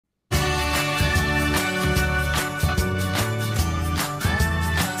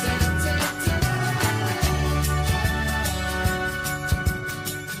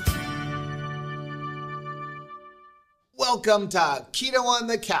Welcome to Keto on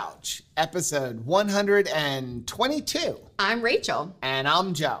the Couch, episode 122. I'm Rachel. And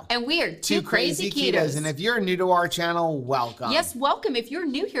I'm Joe. And we are two crazy ketos. And if you're new to our channel, welcome. Yes, welcome. If you're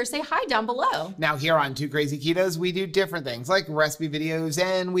new here, say hi down below. Now here on Two Crazy Ketos, we do different things like recipe videos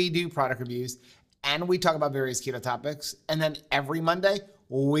and we do product reviews and we talk about various keto topics. And then every Monday,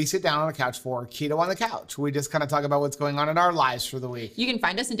 we sit down on the couch for Keto on the Couch. We just kind of talk about what's going on in our lives for the week. You can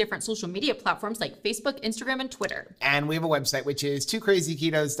find us in different social media platforms like Facebook, Instagram, and Twitter. And we have a website, which is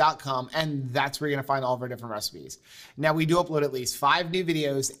twocrazyketos.com, and that's where you're going to find all of our different recipes. Now, we do upload at least 5 new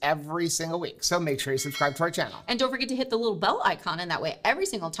videos every single week, so make sure you subscribe to our channel. And don't forget to hit the little bell icon, and that way every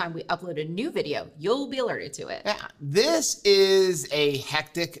single time we upload a new video, you'll be alerted to it. Yeah, this is a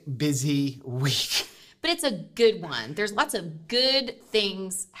hectic, busy week. But it's a good one. There's lots of good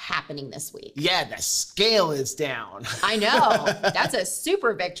things happening this week. Yeah, the scale is down. I know. That's a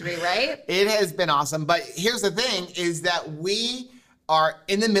super victory, right? It has been awesome. But here's the thing is that we are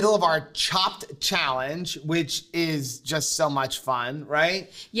in the middle of our chopped challenge, which is just so much fun, right?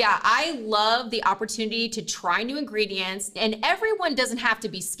 Yeah, I love the opportunity to try new ingredients, and everyone doesn't have to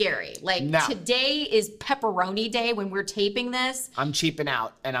be scary. Like today is pepperoni day when we're taping this. I'm cheaping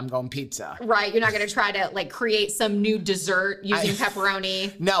out and I'm going pizza. Right, you're not gonna try to like create some new dessert using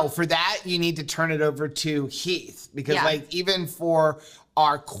pepperoni. No, for that, you need to turn it over to Heath because like even for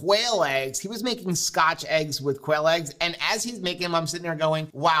our quail eggs, he was making Scotch eggs with quail eggs. And as he's making them, I'm sitting there going,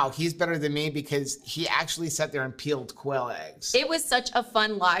 wow, he's better than me because he actually sat there and peeled quail eggs. It was such a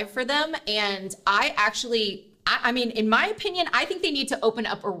fun live for them. And I mean, in my opinion, I think they need to open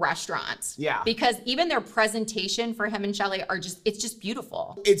up a restaurant. Yeah. Because even their presentation for him and Shelly it's just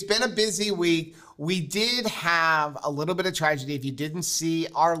beautiful. It's been a busy week. We did have a little bit of tragedy. If you didn't see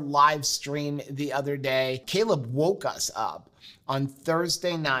our live stream the other day, Caleb woke us up on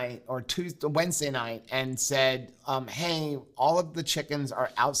Thursday night or Wednesday night and said, hey, all of the chickens are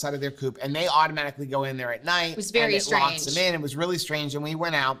outside of their coop and they automatically go in there at night. It was very strange. Locks them in. It was really strange. And we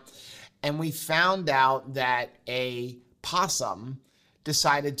went out and we found out that a possum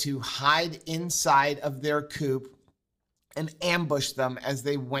decided to hide inside of their coop and ambush them as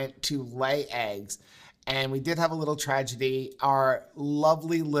they went to lay eggs. And we did have a little tragedy. Our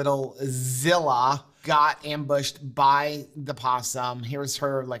lovely little Zilla got ambushed by the possum. Here's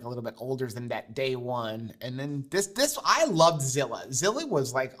her like a little bit older than that day one. And then this I loved Zilla. Zilla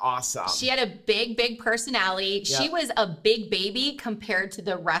was like awesome. She had a big personality. Yep. She was a big baby compared to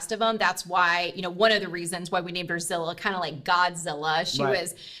the rest of them. That's why, you know, one of the reasons why we named her Zilla, kind of like Godzilla.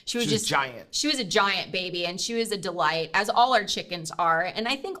 She was just giant. She was a giant baby and she was a delight, as all our chickens are. And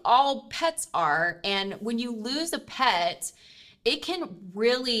I think all pets are. And when you lose a pet, it can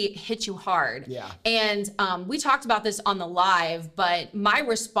really hit you hard. Yeah. And we talked about this on the live, but my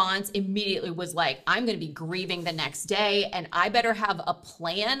response immediately was like, I'm gonna be grieving the next day and I better have a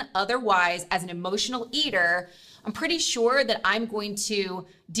plan. Otherwise, as an emotional eater, I'm pretty sure that I'm going to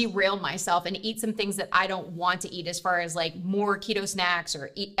derail myself and eat some things that I don't want to eat, as far as like more keto snacks or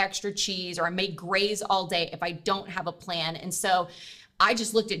eat extra cheese, or I may graze all day if I don't have a plan. And so I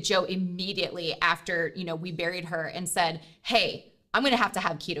just looked at Joe immediately after, you know, we buried her and said, hey, I'm gonna have to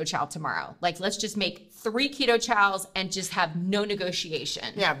have keto chow tomorrow. Like, let's just make 3 keto chows and just have no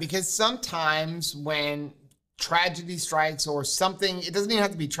negotiation. Yeah, because sometimes when tragedy strikes or something, it doesn't even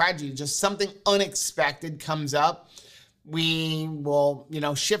have to be tragedy, just something unexpected comes up, we will, you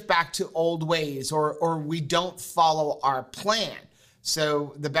know, shift back to old ways or we don't follow our plan.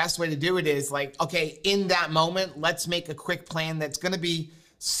 So the best way to do it is like, okay, in that moment, let's make a quick plan that's going to be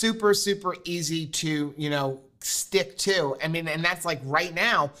super easy to, you know, stick to. I mean, and that's like right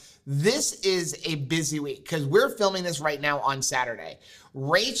now, this is a busy week because we're filming this right now on Saturday.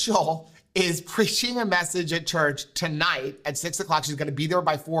 Rachel is preaching a message at church tonight at 6 o'clock. She's going to be there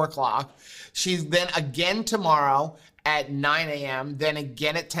by 4 o'clock. She's then again tomorrow at 9 a.m., then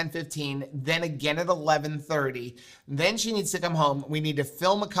again at 10:15, then again at 11:30. Then she needs to come home. We need to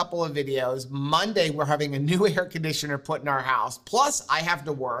film a couple of videos. Monday, we're having a new air conditioner put in our house. Plus, I have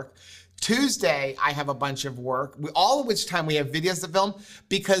to work. Tuesday, I have a bunch of work, all of which time we have videos to film,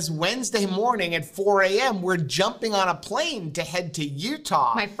 because Wednesday morning at 4 a.m., we're jumping on a plane to head to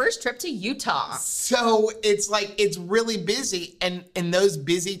Utah. My first trip to Utah. So it's like, it's really busy. And in those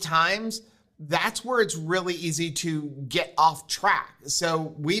busy times, that's where it's really easy to get off track.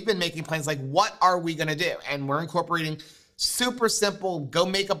 So we've been making plans like, what are we gonna do? And we're incorporating super simple, go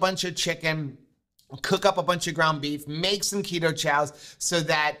make a bunch of chicken, cook up a bunch of ground beef, make some keto chows so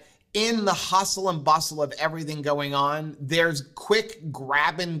that in the hustle and bustle of everything going on, there's quick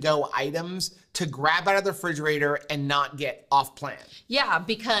grab and go items to grab out of the refrigerator and not get off plan. Yeah,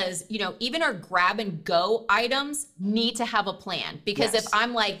 because, you know, even our grab and go items need to have a plan. Because if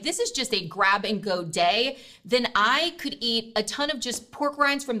I'm like, this is just a grab and go day, then I could eat a ton of just pork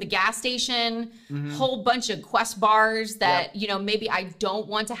rinds from the gas station, whole bunch of Quest bars that, you know, maybe I don't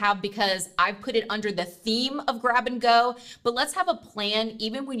want to have because I put it under the theme of grab and go. But let's have a plan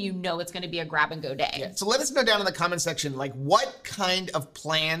even when you know it's going to be a grab and go day. Yeah. So let us know down in the comment section, like, what kind of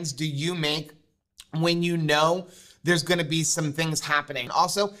plans do you make when you know there's going to be some things happening?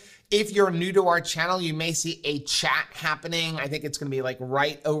 Also, if you're new to our channel, you may see a chat happening. I think it's going to be like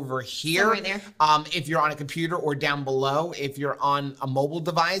right over here. Right there. If you're on a computer, or down below if you're on a mobile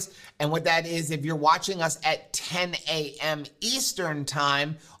device. And what that is, if you're watching us at 10 a.m. Eastern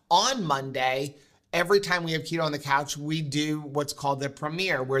time on Monday, every time we have Keto on the Couch, we do what's called the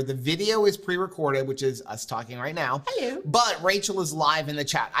premiere, where the video is pre-recorded, which is us talking right now. Hello. But Rachel is live in the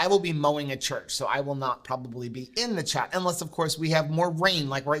chat. I will be mowing a church, so I will not probably be in the chat, unless, of course, we have more rain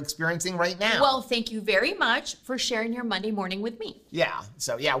like we're experiencing right now. Well, thank you very much for sharing your Monday morning with me. Yeah,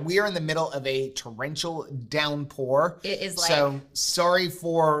 so yeah, we are in the middle of a torrential downpour. It is like... So sorry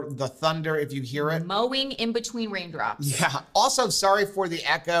for the thunder if you hear it. Mowing in between raindrops. Yeah, also sorry for the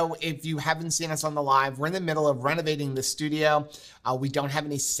echo if you haven't seen us on the live. We're in the middle of renovating the studio. We don't have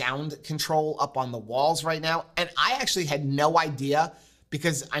any sound control up on the walls right now. And I actually had no idea,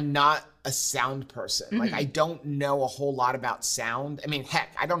 because I'm not a sound person. Like, I don't know a whole lot about sound. I mean, heck,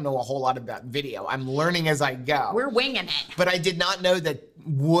 I don't know a whole lot about video. I'm learning as I go. We're winging it. But I did not know that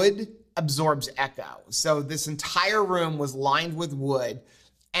wood absorbs echo. So this entire room was lined with wood,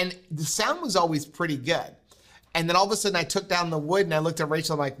 and the sound was always pretty good. And then all of a sudden I took down the wood and I looked at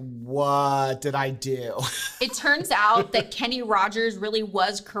Rachel, I'm like, what did I do? It turns out that Kenny Rogers really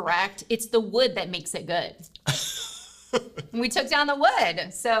was correct. It's the wood that makes it good. We took down the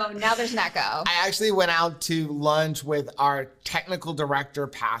wood, so now there's an echo. I actually went out to lunch with our technical director,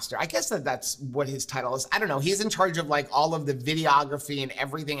 pastor. I guess that's what his title is. I don't know. He's in charge of like all of the videography and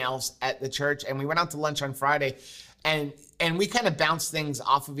everything else at the church. And we went out to lunch on Friday, and we kind of bounced things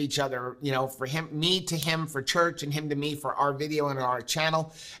off of each other, you know, for him, me to him for church, and him to me for our video and our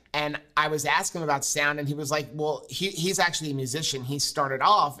channel. And I was asking him about sound, and he was like, well, he's actually a musician. He started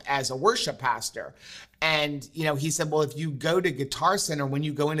off as a worship pastor. And, you know, he said, well, if you go to Guitar Center, when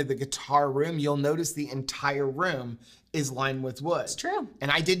you go into the guitar room, you'll notice the entire room is lined with wood. It's true.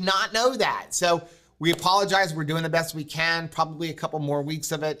 And I did not know that. So we apologize. We're doing the best we can, probably a couple more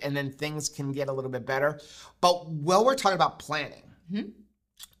weeks of it, and then things can get a little bit better. But while we're talking about planning,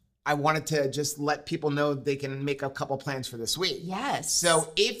 I wanted to just let people know they can make a couple plans for this week. Yes.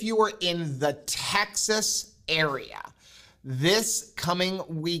 So if you are in the Texas area, this coming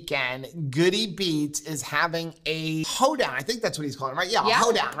weekend, Goody Beats is having a hoedown. I think that's what he's calling it, right? Yeah, a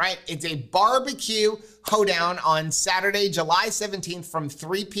hoedown, right? It's a barbecue hoedown on Saturday, July 17th from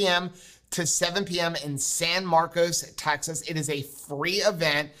 3 p.m. to 7 p.m. in San Marcos, Texas. It is a free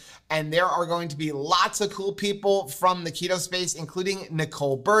event, and there are going to be lots of cool people from the keto space, including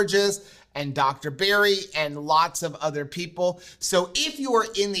Nicole Burgess and Dr. Barry and lots of other people. So if you are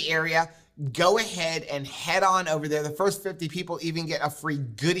in the area, go ahead and head on over there. The first 50 people even get a free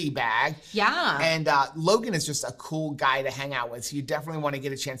goodie bag. Yeah. And Logan is just a cool guy to hang out with. So you definitely want to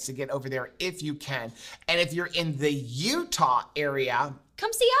get a chance to get over there if you can. And if you're in the Utah area,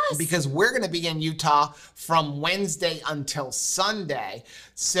 come see us. Because we're going to be in Utah from Wednesday until Sunday.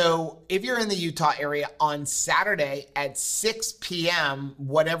 So if you're in the Utah area on Saturday at 6 p.m.,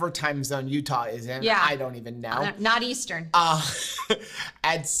 whatever time zone Utah is in, I don't even know. Not Eastern.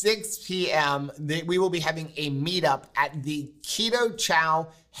 At 6 p.m., we will be having a meetup at the Keto Chow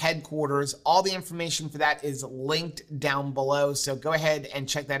headquarters. All the information for that is linked down below. So go ahead and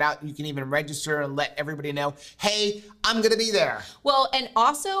check that out. You can even register and let everybody know, hey, I'm going to be there. Well, and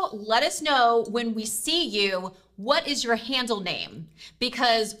also let us know when we see you, what is your handle name?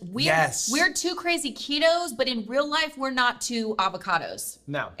 Because we're two crazy ketos, but in real life, we're not two avocados.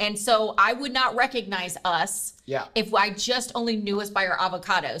 No. And so I would not recognize us if I just only knew us by our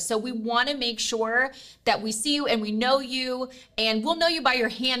avocados. So we want to make sure that we see you and we know you, and we'll know you by your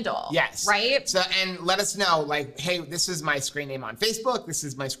handle. Yes. Right? So, and let us know, like, hey, this is my screen name on Facebook. This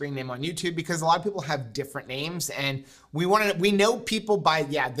is my screen name on YouTube, because a lot of people have different names, and we know people by,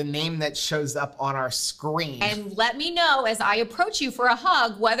 the name that shows up on our screen. And let me know as I approach you for a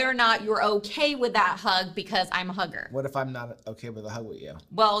hug, whether or not you're okay with that hug, because I'm a hugger. What if I'm not okay with a hug with you?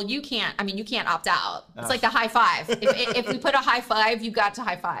 Well, you can't. I mean, you can't opt out. It's like the high five. If we put a high five, you got to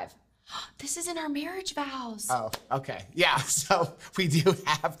high five. This is in our marriage vows. Oh, okay. Yeah, so we do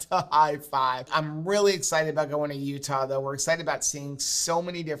have to high five. I'm really excited about going to Utah, though. We're excited about seeing so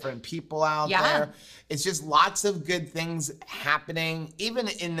many different people out there. It's just lots of good things happening, even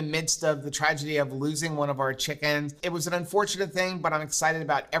in the midst of the tragedy of losing one of our chickens. It was an unfortunate thing, but I'm excited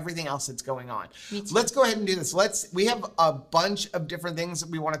about everything else that's going on. Me too. Let's go ahead and do this. We have a bunch of different things that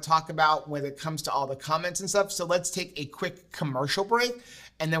we want to talk about when it comes to all the comments and stuff. So let's take a quick commercial break.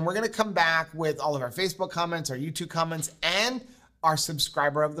 And then we're going to come back with all of our Facebook comments, our YouTube comments, and our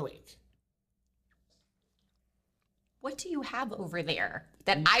subscriber of the week. What do you have over there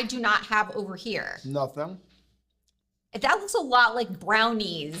that I do not have over here? Nothing. That looks a lot like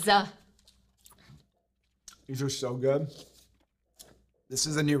brownies. These are so good. This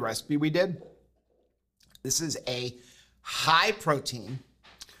is a new recipe we did. This is a high protein,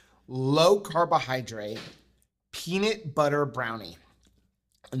 low carbohydrate, peanut butter brownie.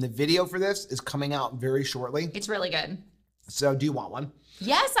 And the video for this is coming out very shortly. It's really good. So do you want one?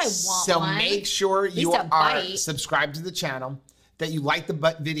 Yes, I want so one. So make sure you are subscribed to the channel, that you like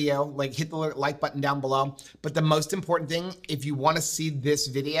the video, like hit the like button down below. But the most important thing, if you want to see this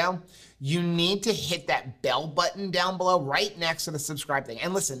video, you need to hit that bell button down below right next to the subscribe thing.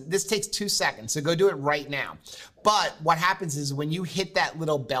 And listen, this takes 2 seconds, so go do it right now. But what happens is when you hit that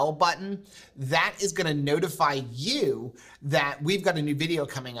little bell button, that is gonna notify you that we've got a new video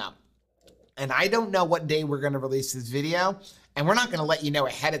coming up. And I don't know what day we're gonna release this video, and we're not gonna let you know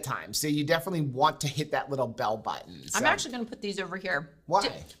ahead of time. So you definitely want to hit that little bell button. So, I'm actually gonna put these over here. Why?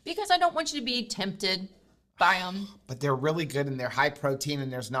 Because I don't want you to be tempted by them. But they're really good and they're high protein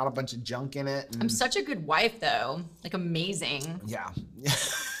and there's not a bunch of junk in it. I'm such a good wife though, like amazing. Yeah.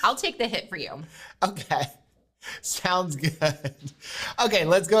 I'll take the hit for you. Okay. Sounds good. Okay,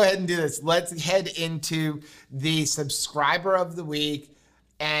 let's go ahead and do this. Let's head into the subscriber of the week.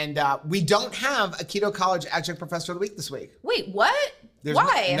 And we don't have a Keto College Adjunct Professor of the Week this week. Wait, what? There's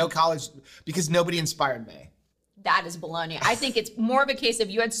Why? No college, because nobody inspired me. That is baloney. I think it's more of a case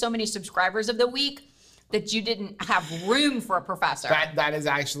of you had so many subscribers of the week that you didn't have room for a professor. That is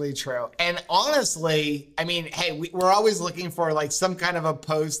actually true. And honestly, I mean, hey, we're always looking for like some kind of a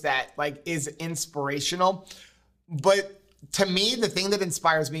post that like is inspirational. But to me, the thing that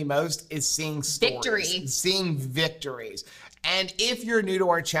inspires me most is seeing stories, seeing victories. And if you're new to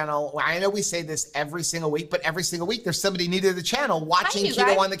our channel, I know we say this every single week, but every single week there's somebody new to the channel watching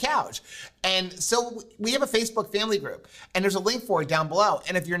Keto on the Couch. And so we have a Facebook family group and there's a link for it down below.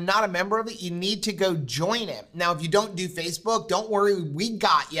 And if you're not a member of it, you need to go join it. Now, if you don't do Facebook, don't worry, we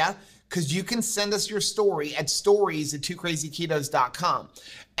got you, because you can send us your story at stories@2krazyketos.com.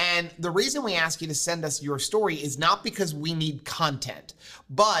 And the reason we ask you to send us your story is not because we need content,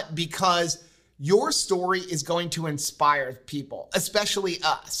 but because your story is going to inspire people, especially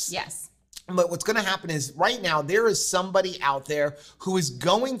us. Yes. But what's going to happen is right now, there is somebody out there who is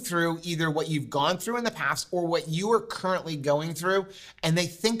going through either what you've gone through in the past or what you are currently going through, and they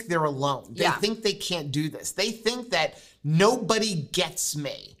think they're alone. They think they can't do this. They think that nobody gets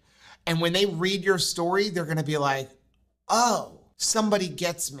me. And when they read your story, they're going to be like, oh, somebody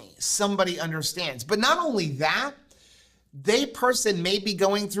gets me. Somebody understands. But not only that, person may be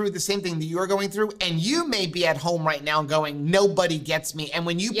going through the same thing that you're going through, and you may be at home right now going, nobody gets me. And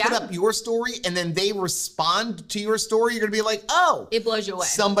when you put up your story and then they respond to your story, you're gonna be like, oh, it blows you away.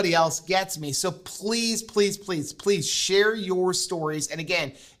 Somebody else gets me. So please, please, please, please share your stories. And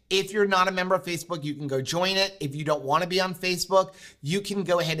again, if you're not a member of Facebook, you can go join it. If you don't want to be on Facebook, you can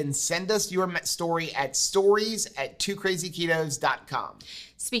go ahead and send us your story at stories@2krazyketos.com.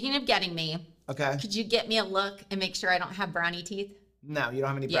 Speaking of getting me, okay, could you get me a look and make sure I don't have brownie teeth? No, you don't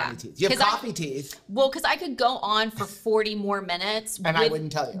have any brownie teeth. You have coffee teeth. Well, because I could go on for 40 more minutes and I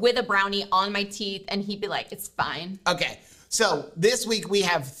wouldn't tell you. With a brownie on my teeth, and he'd be like, it's fine. Okay, so this week we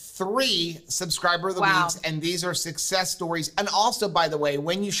have 3 subscriber of the weeks, and these are success stories. And also, by the way,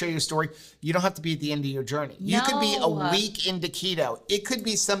 when you share your story, you don't have to be at the end of your journey. You could be a week into keto. It could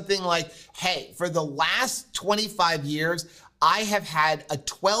be something like, hey, for the last 25 years, I have had a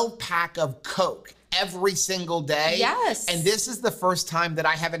 12-pack of Coke every single day. Yes. And this is the first time that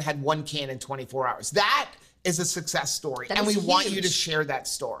I haven't had 1 can in 24 hours. That is a success story. And we want you to share that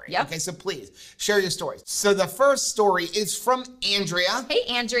story. Yep. Okay, so please share your stories. So the first story is from Andrea. Hey,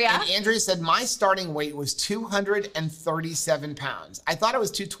 Andrea. And Andrea said, my starting weight was 237 pounds. I thought it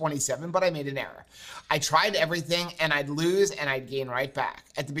was 227, but I made an error. I tried everything and I'd lose and I'd gain right back.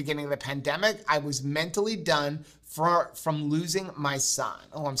 At the beginning of the pandemic, I was mentally done from losing my son.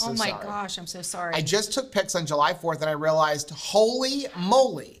 Oh, I'm so sorry. Oh my gosh, I'm so sorry. I just took pics on July 4th and I realized, holy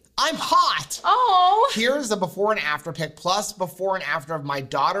moly, I'm hot. Oh. Here's a before and after pic, plus before and after of my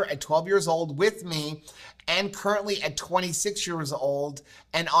daughter at 12 years old with me, and currently at 26 years old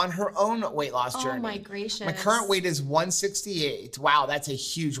and on her own weight loss journey. Oh my gracious. My current weight is 168. Wow, that's a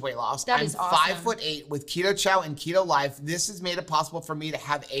huge weight loss. That is awesome. I'm 5'8" with Keto Chow and Keto Life. This has made it possible for me to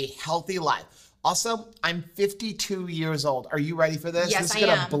have a healthy life. Also, I'm 52 years old. Are you ready for this? Yes, this is I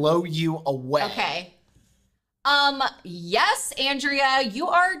gonna am. blow you away. Okay. Yes, Andrea, you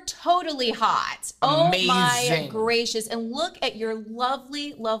are totally hot. Amazing. Oh my gracious. And look at your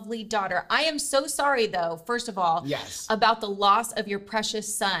lovely, lovely daughter. I am so sorry though, first of all, Yes. about the loss of your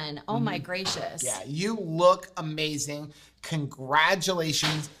precious son. Oh my gracious. Yeah, you look amazing.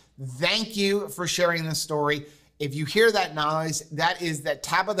 Congratulations. Thank you for sharing this story. If you hear that noise, that is that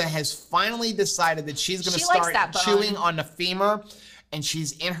Tabitha has finally decided that she's going to start chewing on the femur, and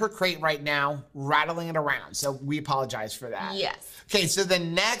she's in her crate right now, rattling it around. So we apologize for that. Yes. Okay, so the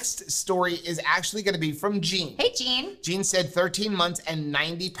next story is actually going to be from Jean. Hey, Jean. Jean said 13 months and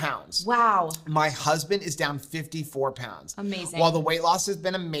 90 pounds. Wow. My husband is down 54 pounds. Amazing. While the weight loss has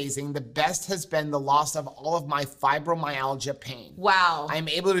been amazing, the best has been the loss of all of my fibromyalgia pain. Wow. I'm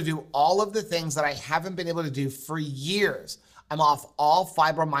able to do all of the things that I haven't been able to do for years. I'm off all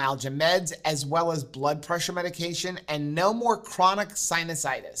fibromyalgia meds as well as blood pressure medication and no more chronic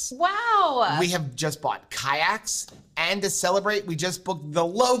sinusitis. Wow. We have just bought kayaks, and to celebrate, we just booked the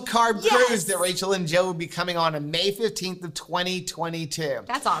low-carb cruise that Rachel and Joe will be coming on May 15th of 2022.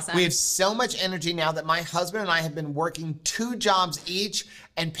 That's awesome. We have so much energy now that my husband and I have been working 2 jobs each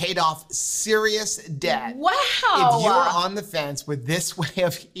and paid off serious debt. Wow. If you are on the fence with this way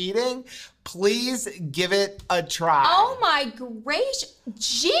of eating, please give it a try. Oh my gracious.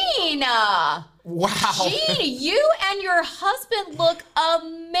 Gina. Wow. Gina, you and your husband look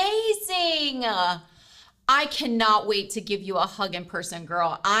amazing. I cannot wait to give you a hug in person,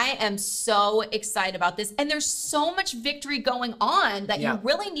 girl. I am so excited about this. And there's so much victory going on that you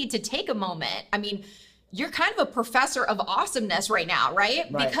really need to take a moment. I mean, you're kind of a professor of awesomeness right now, right?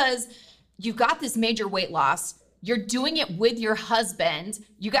 Because you've got this major weight loss. You're doing it with your husband.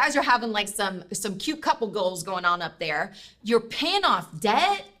 You guys are having like some cute couple goals going on up there. You're paying off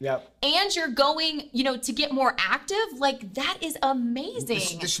debt. Yep. And you're going, you know, to get more active. Like, that is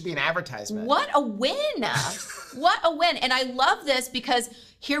amazing. This should be an advertisement. What a win. What a win. And I love this because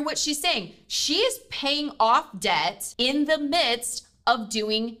hear what she's saying. She is paying off debt in the midst of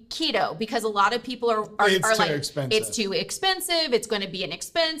doing keto, because a lot of people are like, expensive. It's too expensive. It's going to be an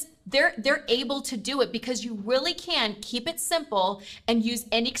expense. They're able to do it because you really can keep it simple and use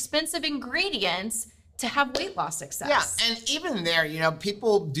inexpensive ingredients to have weight loss success. Yeah, and even there, you know,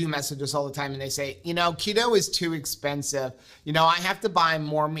 people do message us all the time and they say, you know, keto is too expensive. You know, I have to buy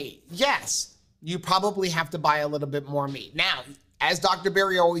more meat. Yes, you probably have to buy a little bit more meat. Now, as Dr.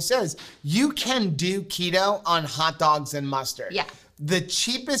 Berry always says, you can do keto on hot dogs and mustard. Yeah. The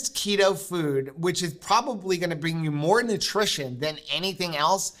cheapest keto food, which is probably going to bring you more nutrition than anything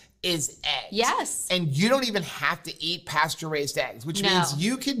else, is eggs. Yes. And you don't even have to eat pasture-raised eggs, which means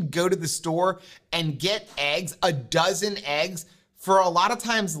you can go to the store and get eggs, a dozen eggs, for a lot of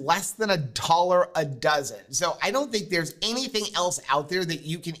times less than $1 a dozen. So I don't think there's anything else out there that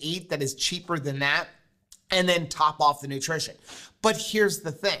you can eat that is cheaper than that, and then top off the nutrition. But here's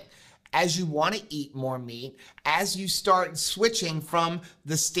the thing. As you want to eat more meat, as you start switching from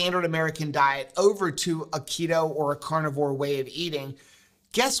the standard American diet over to a keto or a carnivore way of eating,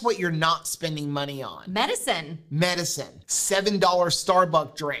 guess what you're not spending money on? Medicine. Medicine. $7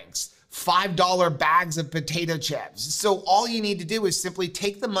 Starbucks drinks. $5 bags of potato chips. So all you need to do is simply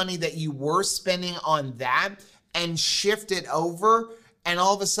take the money that you were spending on that and shift it over, and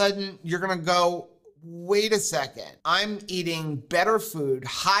all of a sudden you're gonna go, wait a second, I'm eating better food,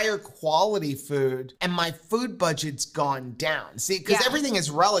 higher quality food, and my food budget's gone down. See, because everything is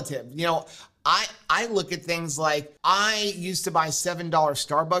relative. You know, I look at things like, I used to buy $7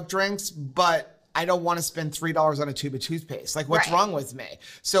 Starbucks drinks, but I don't want to spend $3 on a tube of toothpaste. Like, what's wrong with me?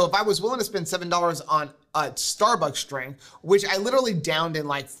 So if I was willing to spend $7 on a Starbucks drink, which I literally downed in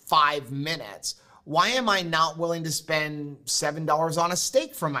like 5 minutes, why am I not willing to spend $7 on a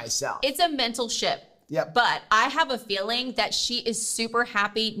steak for myself? It's a mental shift. Yep. But I have a feeling that she is super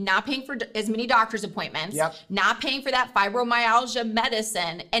happy not paying for as many doctor's appointments, not paying for that fibromyalgia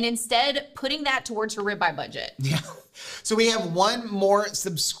medicine, and instead putting that towards her ribeye budget. Yeah. So we have one more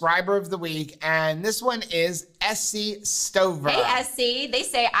subscriber of the week, and this one is SC Stover. Hey, SC. They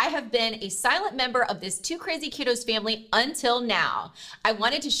say, I have been a silent member of this Too Crazy Ketos family until now. I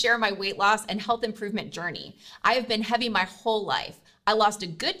wanted to share my weight loss and health improvement journey. I have been heavy my whole life. I lost a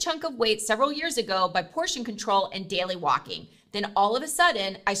good chunk of weight several years ago by portion control and daily walking. Then all of a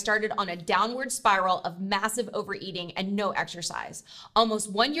sudden, I started on a downward spiral of massive overeating and no exercise.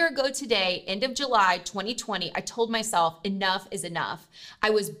 Almost 1 year ago today, end of July 2020, I told myself enough is enough. I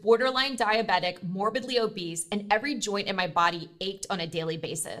was borderline diabetic, morbidly obese, and every joint in my body ached on a daily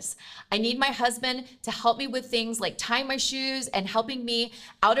basis. I need my husband to help me with things like tying my shoes and helping me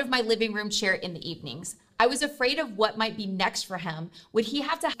out of my living room chair in the evenings. I was afraid of what might be next for him. Would he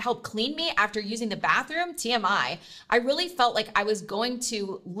have to help clean me after using the bathroom? TMI. I really felt like I was going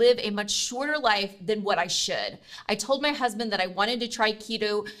to live a much shorter life than what I should. I told my husband that I wanted to try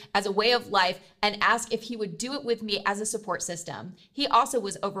keto as a way of life and asked if he would do it with me as a support system. He also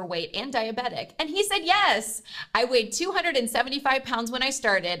was overweight and diabetic, and he said yes. I weighed 275 pounds when I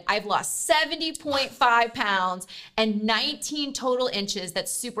started. I've lost 70.5 pounds and 19 total inches,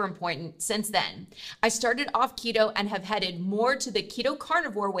 that's super important, since then. I started off keto and have headed more to the keto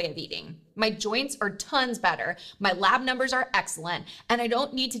carnivore way of eating. My joints are tons better. My lab numbers are excellent, and I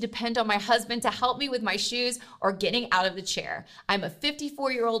don't need to depend on my husband to help me with my shoes or getting out of the chair. I'm a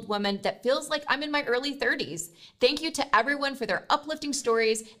 54-year-old woman that feels like I'm in my early 30s. Thank you to everyone for their uplifting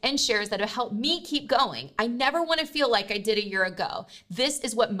stories and shares that have helped me keep going. I never want to feel like I did a year ago. This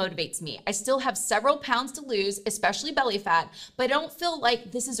is what motivates me. I still have several pounds to lose, especially belly fat, but I don't feel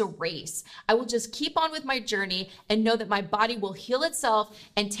like this is a race. I will just keep on with my journey and know that my body will heal itself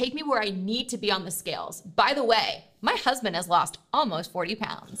and take me where I need to be on the scales. By the way, my husband has lost almost 40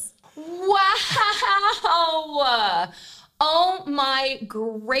 pounds. Wow! Oh my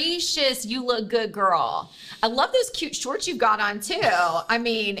gracious, you look good, girl. I love those cute shorts you've got on too. I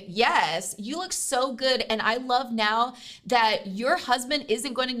mean, yes, you look so good. And I love now that your husband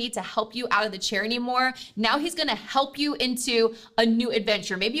isn't going to need to help you out of the chair anymore. Now he's going to help you into a new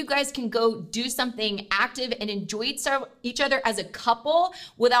adventure. Maybe you guys can go do something active and enjoy each other as a couple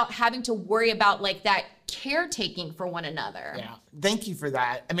without having to worry about like that caretaking for one another. Yeah, thank you for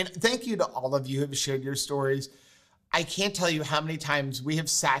that. I mean, thank you to all of you who have shared your stories. I can't tell you how many times we have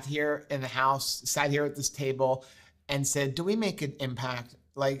sat here in the house, sat here at this table and said, do we make an impact?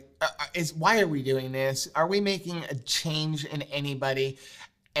 Like, why are we doing this? Are we making a change in anybody?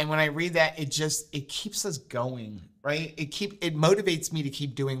 And when I read that, it keeps us going, right? It motivates me to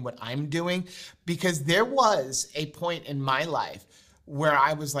keep doing what I'm doing, because there was a point in my life where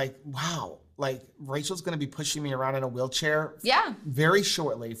I was like, wow, like Rachel's going to be pushing me around in a wheelchair very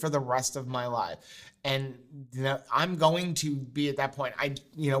shortly for the rest of my life. And you know, I'm going to be at that point,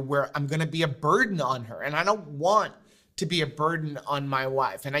 where I'm going to be a burden on her. And I don't want to be a burden on my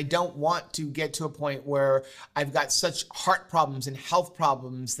wife. And I don't want to get to a point where I've got such heart problems and health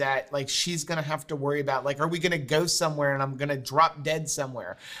problems that like she's going to have to worry about, like, are we going to go somewhere and I'm going to drop dead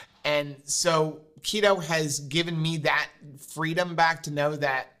somewhere? And so keto has given me that freedom back to know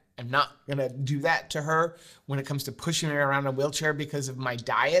that I'm not going to do that to her when it comes to pushing her around in a wheelchair because of my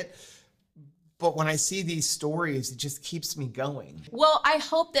diet. But when I see these stories, it just keeps me going. Well, I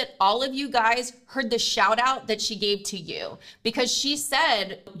hope that all of you guys heard the shout out that she gave to you, because she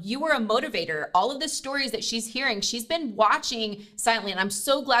said you were a motivator. All of the stories that she's hearing, she's been watching silently. And I'm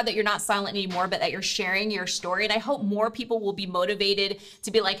so glad that you're not silent anymore, but that you're sharing your story. And I hope more people will be motivated to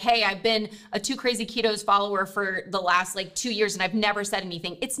be like, hey, I've been a Too Crazy Ketos follower for the last like 2 years and I've never said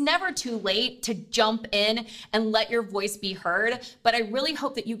anything. It's never too late to jump in and let your voice be heard. But I really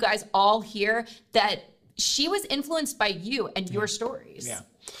hope that you guys all hear that she was influenced by you and your stories. Yeah.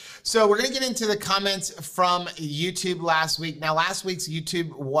 So we're going to get into the comments from YouTube last week. Now, last week's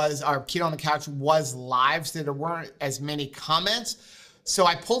YouTube our Keto on the Couch was live, so there weren't as many comments. So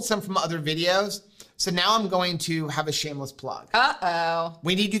I pulled some from other videos. So now I'm going to have a shameless plug. Uh-oh.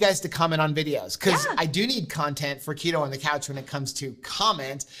 We need you guys to comment on videos, because I do need content for Keto on the Couch when it comes to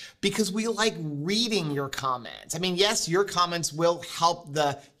comments, because we like reading your comments. I mean, yes, your comments will help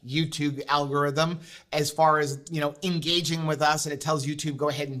the YouTube algorithm as far as, engaging with us, and it tells YouTube, go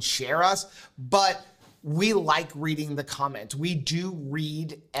ahead and share us. But we like reading the comments. We do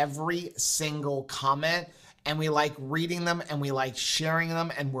read every single comment. And we like reading them and we like sharing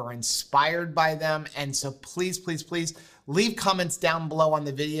them and we're inspired by them. And so please, please, please leave comments down below on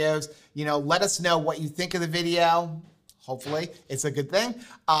the videos. Let us know what you think of the video. Hopefully it's a good thing.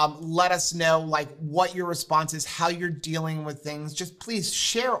 Let us know like what your response is, how you're dealing with things. Just please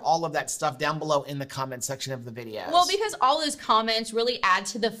share all of that stuff down below in the comment section of the video. Well, because all those comments really add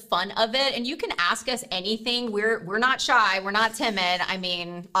to the fun of it, and you can ask us anything. We're not shy, we're not timid. I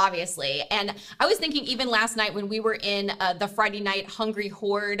mean, obviously. And I was thinking even last night when we were in the Friday night Hungry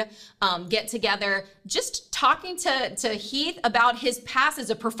Horde get together, just talking to Heath about his past as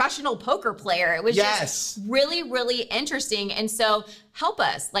a professional poker player. It was just really, really interesting. interesting. And so help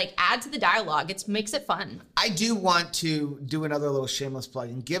us, like, add to the dialogue. It makes it fun. I do want to do another little shameless plug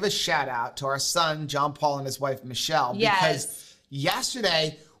and give a shout out to our son, John Paul, and his wife, Michelle, because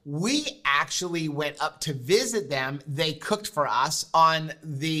yesterday we actually went up to visit them. They cooked for us on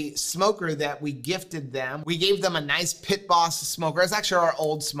the smoker that we gifted them. We gave them a nice Pit Boss smoker. It's actually our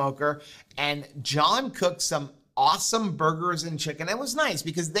old smoker. And John cooked some awesome burgers and chicken. It was nice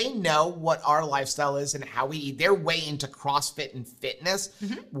because they know what our lifestyle is and how we eat. They're way into CrossFit and fitness.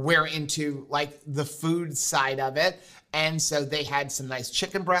 We're into like the food side of it. And so they had some nice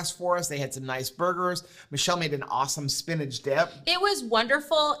chicken breasts for us. They had some nice burgers. Michelle made an awesome spinach dip. It was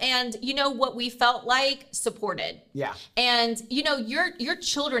wonderful. And you know what we felt like? Supported. Yeah. And you know, your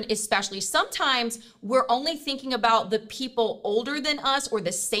children especially, sometimes we're only thinking about the people older than us or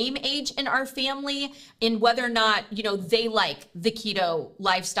the same age in our family in whether or not, you know, they like the keto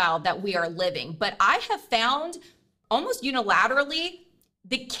lifestyle that we are living. But I have found almost unilaterally,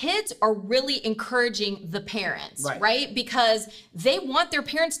 the kids are really encouraging the parents, right? Because they want their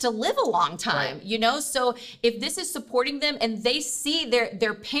parents to live a long time, you know? So if this is supporting them and they see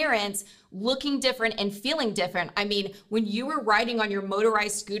their parents looking different and feeling different. I mean, when you were riding on your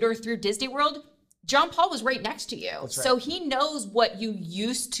motorized scooter through Disney World, John Paul was right next to you. That's right. So he knows what you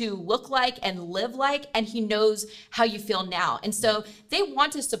used to look like and live like, and he knows how you feel now. And so they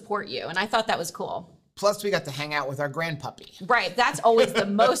want to support you. And I thought that was cool. Plus, we got to hang out with our grandpuppy. Right. That's always the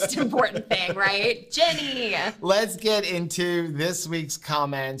most important thing, right? Jenny. Let's get into this week's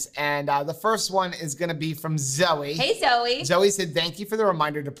comments. And the first one is going to be from Zoe. Hey, Zoe. Zoe said, thank you for the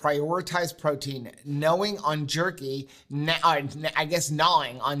reminder to prioritize protein. Gnawing on jerky now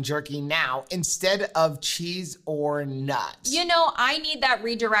instead of cheese or nuts. You know, I need that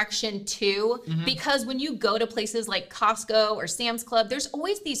redirection too, because when you go to places like Costco or Sam's Club, there's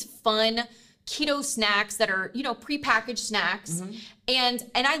always these fun keto snacks that are, you know, prepackaged snacks. And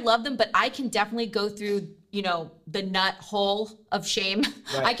I love them, but I can definitely go through, you know, the nut hole of shame.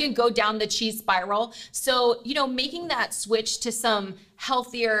 I can go down the cheese spiral. So, you know, making that switch to some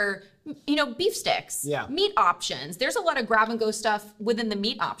healthier, you know, beef sticks, meat options. There's a lot of grab and go stuff within the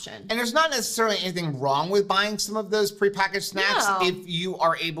meat option. And there's not necessarily anything wrong with buying some of those prepackaged snacks if you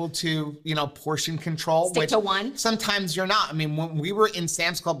are able to, you know, portion control. Stick to one. Sometimes you're not. I mean, when we were in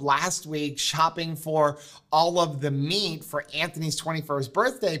Sam's Club last week shopping for all of the meat for Anthony's 21st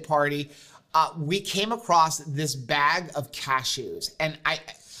birthday party, we came across this bag of cashews, and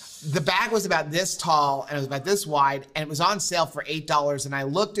the bag was about this tall and it was about this wide, and it was on sale for $8. And I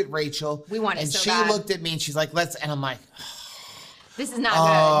looked at Rachel, and she looked at me and she's like, and I'm like, this is not good.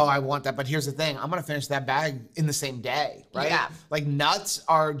 Oh, I want that. But here's the thing. I'm going to finish that bag in the same day, right? Yeah. Like nuts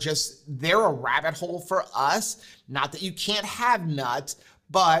are they're a rabbit hole for us. Not that you can't have nuts,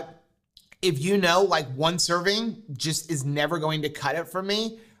 but if you know, like one serving just is never going to cut it for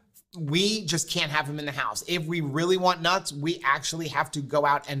me, we just can't have them in the house. If we really want nuts, we actually have to go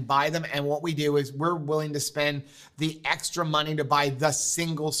out and buy them. And what we do is we're willing to spend the extra money to buy the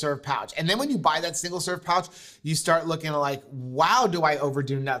single serve pouch. And then when you buy that single serve pouch, you start looking like, wow, do I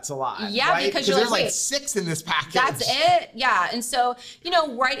overdo nuts a lot? Yeah, right? because there's like 6 in this package. That's it. Yeah. And so, you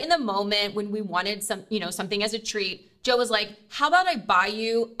know, right in the moment when we wanted something as a treat, Joe was like, how about I buy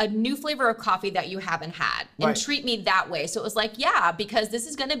you a new flavor of coffee that you haven't had and treat me that way? So it was like, yeah, because this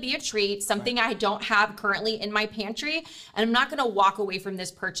is going to be a treat, something I don't have currently in my pantry. And I'm not going to walk away from this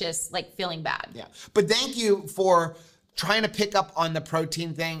purchase like feeling bad. Yeah. But thank you for trying to pick up on the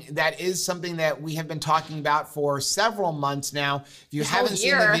protein thing. That is something that we have been talking about for several months now. If you haven't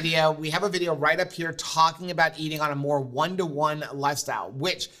seen the video, we have a video right up here talking about eating on a more one-to-one lifestyle,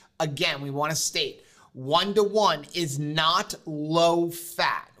 which again, we want to state, 1-to-1 is not low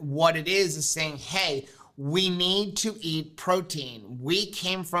fat. What it is saying, hey, we need to eat protein. We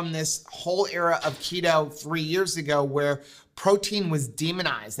came from this whole era of keto 3 years ago where protein was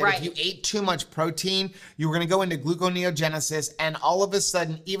demonized. That if you ate too much protein, you were going to go into gluconeogenesis, and all of a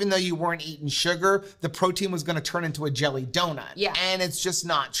sudden, even though you weren't eating sugar, the protein was going to turn into a jelly donut. Yeah. And it's just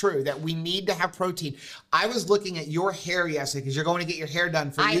not true that we need to have protein. I was looking at your hair yesterday because you're going to get your hair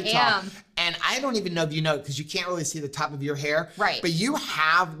done for Utah. I am. And I don't even know if you know, because you can't really see the top of your hair. Right. But you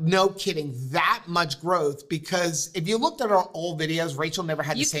have, no kidding, that much growth, because if you looked at our old videos, Rachel never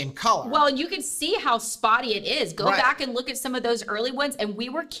had the same color. Well, you can see how spotty it is. Go back and look at some of those early ones, and we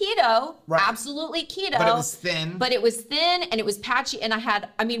were keto, absolutely keto. But it was thin. But it was thin and it was patchy, and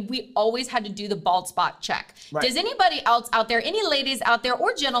we always had to do the bald spot check. Does anybody else out there, any ladies out there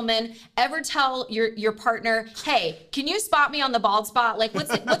or gentlemen, ever tell your partner, hey, can you spot me on the bald spot? Like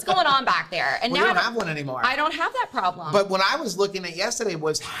what's going on back there? there. And Well, now you don't have one anymore. I don't have that problem. But what I was looking at yesterday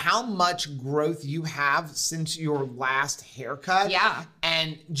was how much growth you have since your last haircut. Yeah.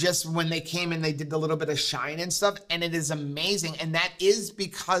 And just when they came in, they did the little bit of shine and stuff, and it is amazing. And that is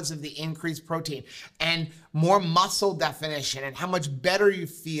because of the increased protein and more muscle definition and how much better you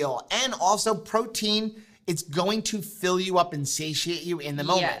feel. And also protein, it's going to fill you up and satiate you in the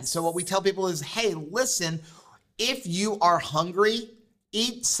moment. Yes. So what we tell people is, hey, listen, if you are hungry,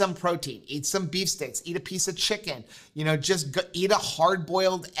 eat some protein, eat some beef steaks, eat a piece of chicken, just eat a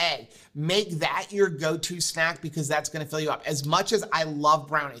hard-boiled egg. Make that your go-to snack because that's gonna fill you up. As much as I love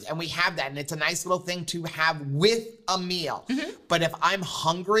brownies, and we have that, and it's a nice little thing to have with a meal. But if I'm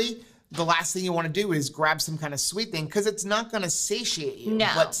hungry, the last thing you wanna do is grab some kind of sweet thing because it's not gonna satiate you. No.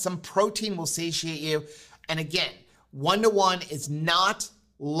 But some protein will satiate you. And again, 1-to-1 is not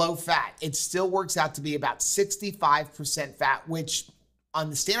low fat. It still works out to be about 65% fat, which on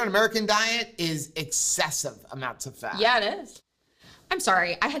the standard American diet is excessive amounts of fat. Yeah, it is. I'm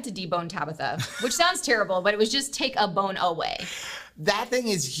sorry, I had to debone Tabitha, which sounds terrible, but it was just take a bone away. That thing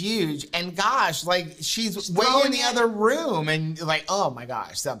is huge. And gosh, like she's way in the other room and like, oh my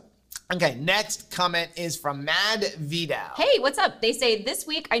gosh. So, okay, next comment is from Mad Vito. Hey, what's up? They say, this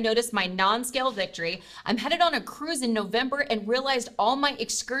week I noticed my non-scale victory. I'm headed on a cruise in November and realized all my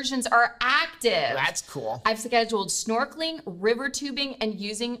excursions are active. That's cool. I've scheduled snorkeling, river tubing, and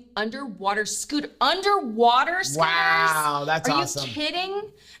using underwater scooters. Underwater scooters? Wow, that's Are awesome. you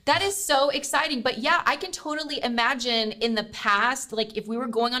kidding? That is so exciting. But yeah, I can totally imagine in the past, like if we were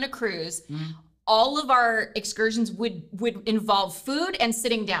going on a cruise, all of our excursions would involve food and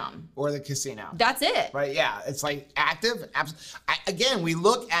sitting down. Or the casino. That's it. Right, yeah, it's like active. Again, we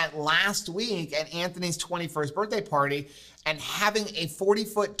look at last week at Anthony's 21st birthday party and having a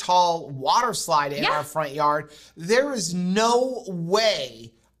 40-foot tall water slide in our front yard. There is no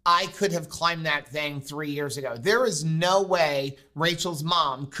way I could have climbed that thing 3 years ago. There is no way Rachel's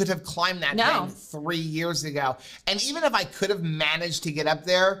mom could have climbed that thing 3 years ago. And even if I could have managed to get up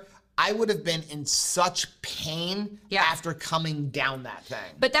there, I would have been in such pain after coming down that thing.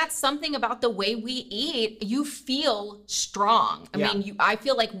 But that's something about the way we eat. You feel strong. I mean, I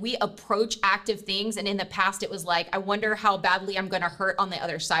feel like we approach active things, and in the past it was like, I wonder how badly I'm going to hurt on the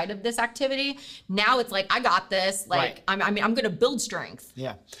other side of this activity. Now it's like, I got this. Like, I'm going to build strength.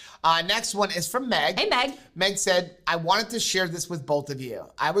 Yeah. Next one is from Meg. Hey, Meg. Meg said, I wanted to share this with both of you.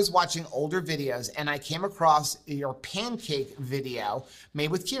 I was watching older videos and I came across your pancake video made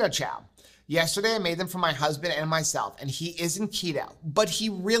with Keto Chow. Yesterday, I made them for my husband and myself, and he isn't keto, but he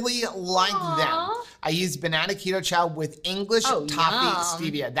really liked them. I used banana keto chow with English toffee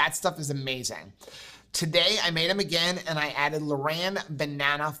stevia. That stuff is amazing. Today, I made them again, and I added Loran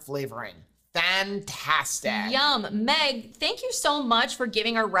banana flavoring. Fantastic. Yum. Meg, thank you so much for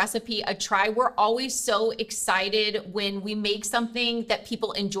giving our recipe a try. We're always so excited when we make something that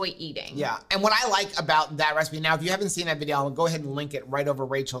people enjoy eating. Yeah, and what I like about that recipe, now if you haven't seen that video, I'll go ahead and link it right over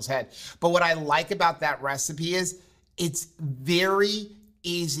Rachel's head. But what I like about that recipe is it's very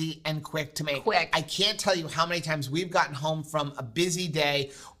easy and quick to make. I can't tell you how many times we've gotten home from a busy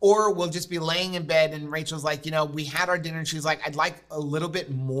day, or we'll just be laying in bed and Rachel's like, we had our dinner and she's like, I'd like a little bit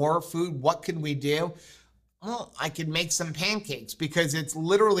more food. What can we do? Well, I could make some pancakes because it's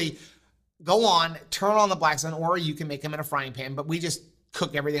literally go on, turn on the Blackstone, or you can make them in a frying pan, but we just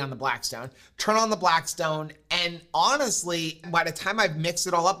cook everything on the Blackstone. Turn on the Blackstone, and honestly, by the time I've mixed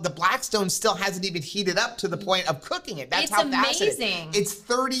it all up, the Blackstone still hasn't even heated up to the point of cooking it. That's how fast it is. It's amazing. It's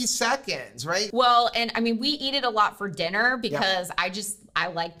 30 seconds, right? Well, and I mean, we eat it a lot for dinner because I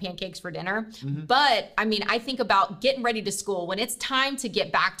like pancakes for dinner. But I mean, I think about getting ready to school. When it's time to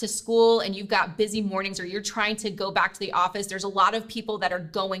get back to school and you've got busy mornings or you're trying to go back to the office, there's a lot of people that are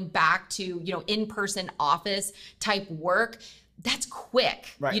going back to, in-person office type work. That's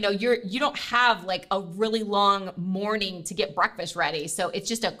quick. Right. You don't have like a really long morning to get breakfast ready. So it's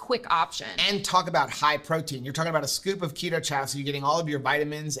just a quick option. And talk about high protein. You're talking about a scoop of keto chow. So you're getting all of your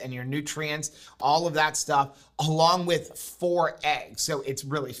vitamins and your nutrients, all of that stuff, along with 4 eggs. So it's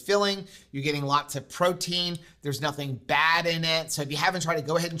really filling. You're getting lots of protein. There's nothing bad in it. So if you haven't tried it,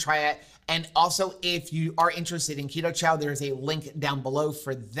 go ahead and try it. And also, if you are interested in keto chow, there's a link down below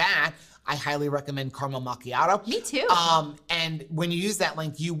for that. I highly recommend caramel macchiato. Me too. And when you use that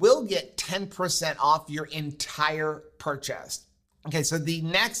link, you will get 10% off your entire purchase. Okay, so the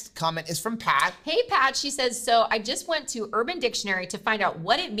next comment is from Pat. Hey, Pat, she says, so I just went to Urban Dictionary to find out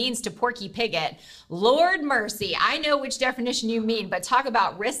what it means to Porky Pig it. Lord mercy, I know which definition you mean, but talk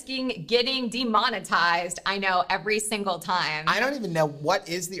about risking getting demonetized. I know every single time. I don't even know what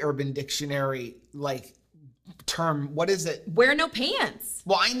is the Urban Dictionary like term. What is it? Wear no pants.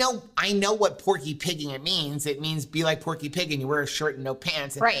 Well, I know what porky pigging it means. It means be like Porky Pig and you wear a shirt and no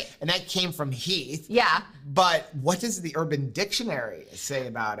pants. Right. And that came from Heath. Yeah. But what does the Urban Dictionary say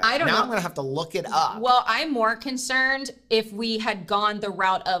about it? I don't know. Now I'm going to have to look it up. Well, I'm more concerned if we had gone the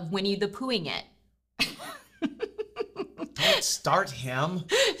route of Winnie the Poohing it. Don't start him.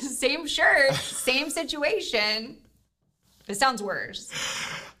 Same shirt, same situation. It sounds worse.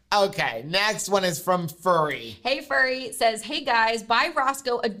 Okay, next one is from Furry. Hey Furry says, hey guys, buy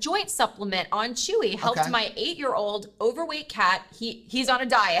Roscoe a joint supplement on Chewy. Helped my 8-year-old overweight cat. He's on a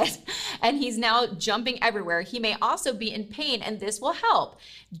diet and he's now jumping everywhere. He may also be in pain and this will help.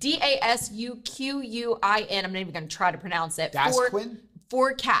 DASUQUIN. I'm not even going to try to pronounce it. Dasquin?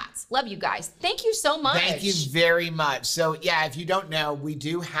 For cats. Love you guys. Thank you so much. Thank you very much. So yeah, if you don't know, we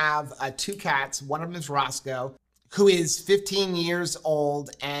do have 2 cats. One of them is Roscoe, who is 15 years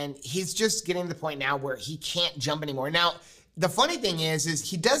old, and he's just getting to the point now where he can't jump anymore. Now, the funny thing is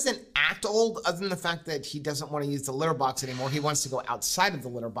he doesn't act old other than the fact that he doesn't want to use the litter box anymore. He wants to go outside of the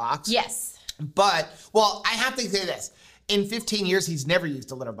litter box. Yes. But, well, I have to say this. In 15 years, he's never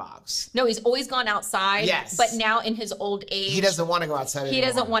used a litter box. No, he's always gone outside. Yes. But now in his old age, he doesn't want to go outside anymore. He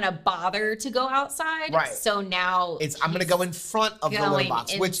doesn't want to bother to go outside. Right. So now I'm going to go in front of the litter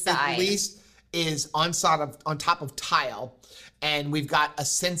box, which at least is on top of tile, and we've got a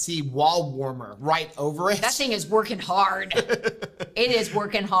Scentsy wall warmer right over it. That thing is working hard. It is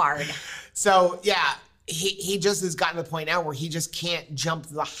working hard. So yeah, he just has gotten to the point now where he just can't jump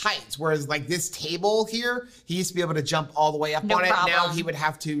the heights. Whereas like this table here, he used to be able to jump all the way up on it. Now he would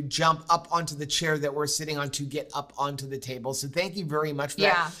have to jump up onto the chair that we're sitting on to get up onto the table. So thank you very much for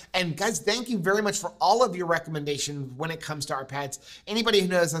that. And guys, thank you very much for all of your recommendations when it comes to our pets. Anybody who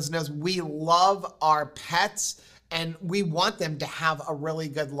knows us knows we love our pets. And we want them to have a really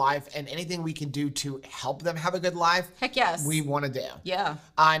good life, and anything we can do to help them have a good life, heck yes, we want to do. Yeah.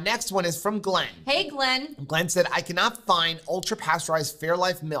 Next one is from Glenn. Hey, Glenn. Glenn said, I cannot find ultra pasteurized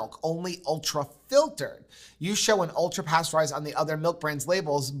Fairlife milk, only ultra filtered. You show an ultra pasteurized on the other milk brands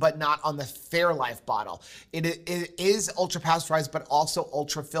labels, but not on the Fairlife bottle. It is ultra pasteurized, but also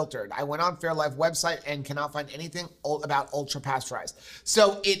ultra filtered. I went on Fairlife website and cannot find anything about ultra pasteurized.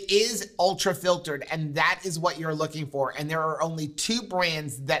 So it is ultra filtered, and that is what you're looking for. And there are only 2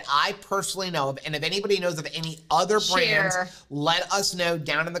 brands that I personally know of. And if anybody knows of any other brands, let us know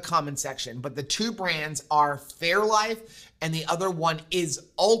down in the comment section. But the 2 brands are Fairlife, and the other one is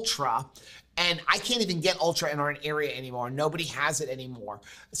Ultra. And I can't even get Ultra in our area anymore. Nobody has it anymore.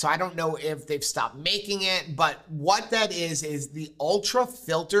 So I don't know if they've stopped making it, but what that is the Ultra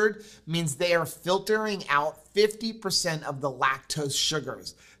filtered means they are filtering out 50% of the lactose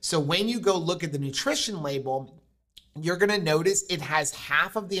sugars. So when you go look at the nutrition label, you're gonna notice it has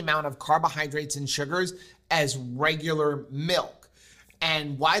half of the amount of carbohydrates and sugars as regular milk.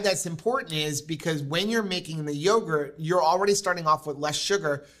 And why that's important is because when you're making the yogurt, you're already starting off with less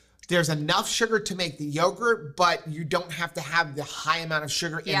sugar. There's enough sugar to make the yogurt, but you don't have to have the high amount of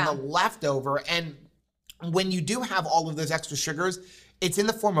sugar in the leftover. And when you do have all of those extra sugars, it's in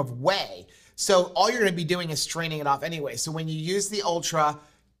the form of whey. So all you're gonna be doing is straining it off anyway. So when you use the Ultra,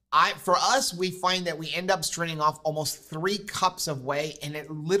 for us, we find that we end up straining off almost 3 cups of whey, and it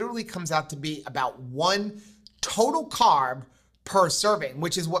literally comes out to be about 1 total carb per serving,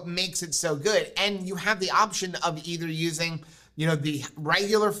 which is what makes it so good. And you have the option of either using the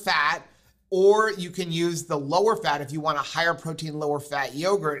regular fat, or you can use the lower fat if you want a higher protein, lower fat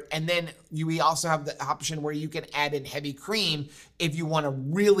yogurt. And then we also have the option where you can add in heavy cream if you want a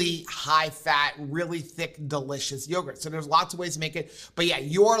really high fat, really thick, delicious yogurt. So there's lots of ways to make it. But yeah,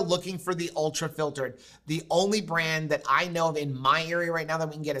 you are looking for the ultra filtered. The only brand that I know of in my area right now that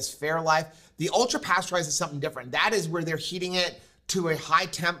we can get is Fairlife. The ultra pasteurized is something different. That is where they're heating it to a high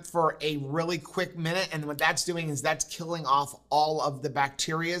temp for a really quick minute. And what that's doing is that's killing off all of the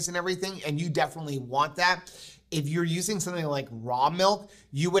bacterias and everything. And you definitely want that. If you're using something like raw milk,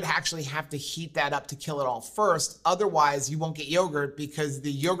 you would actually have to heat that up to kill it all first. Otherwise, you won't get yogurt because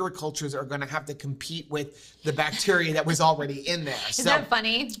the yogurt cultures are gonna have to compete with the bacteria that was already in there. Isn't that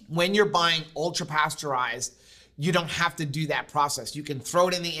funny? When you're buying ultra pasteurized, you don't have to do that process. You can throw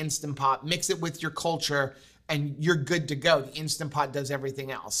it in the Instant Pot, mix it with your culture, and you're good to go. The Instant Pot does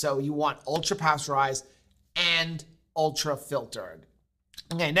everything else. So you want ultra pasteurized and ultra filtered.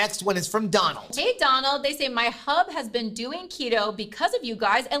 Okay, next one is from Donald. Hey Donald, they say my hub has been doing keto because of you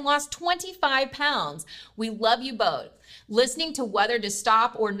guys and lost 25 pounds. We love you both. Listening to whether to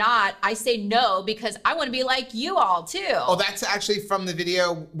stop or not, I say no because I want to be like you all too. Oh, that's actually from the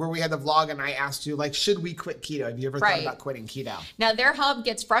video where we had the vlog and I asked you, like, should we quit keto? Have you ever thought about quitting keto? Now, their hub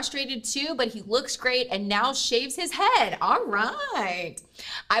gets frustrated too, but he looks great and now shaves his head. All right.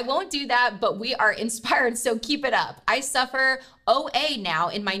 I won't do that, but we are inspired, so keep it up. I suffer OA now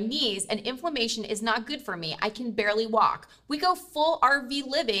in my knees and inflammation is not good for me. I can barely walk. We go full RV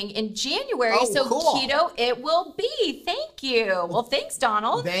living in January, so cool. Keto it will be. Thank you. Well, thanks,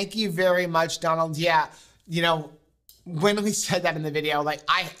 Donald. Thank you very much, Donald. Yeah, you know, when we said that in the video, like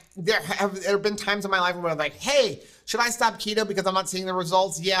there have been times in my life where I'm like, hey, should I stop keto because I'm not seeing the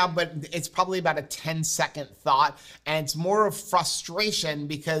results? Yeah, but it's probably about a 10-second thought. And it's more of frustration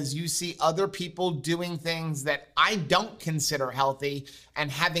because you see other people doing things that I don't consider healthy and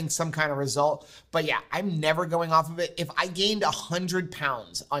having some kind of result. But yeah, I'm never going off of it. If I gained 100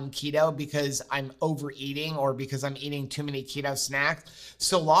 pounds on keto because I'm overeating or because I'm eating too many keto snacks,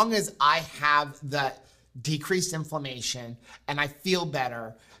 so long as I have the decreased inflammation and I feel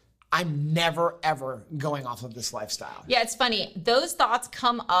better, I'm never, ever going off of this lifestyle. Yeah, it's funny. Those thoughts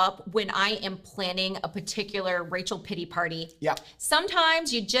come up when I am planning a particular Rachel pity party. Yeah.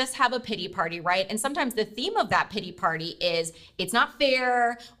 Sometimes you just have a pity party, right? And sometimes the theme of that pity party is it's not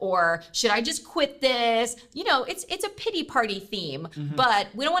fair, or should I just quit this? You know, it's a pity party theme, but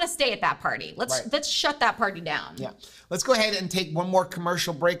we don't want to stay at that party. Let's shut that party down. Yeah. Let's go ahead and take one more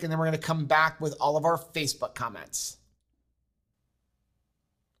commercial break, and then we're going to come back with all of our Facebook comments.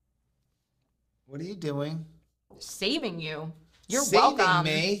 What are you doing? Saving you. You're Saving welcome.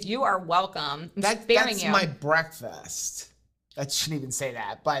 Me? You are welcome. That's my breakfast. I shouldn't even say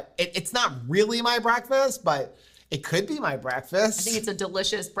that, but it's not really my breakfast, but it could be my breakfast. I think it's a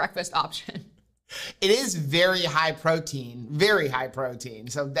delicious breakfast option. It is very high protein, very high protein.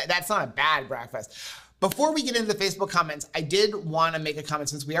 So that's not a bad breakfast. Before we get into the Facebook comments, I did want to make a comment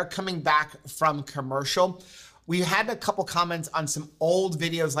since we are coming back from commercial. We had a couple comments on some old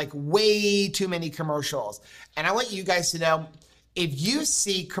videos, like way too many commercials. And I want you guys to know, if you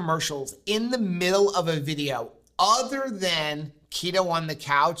see commercials in the middle of a video other than keto on the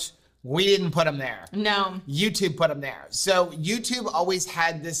couch, we didn't put them there. No. YouTube put them there. So YouTube always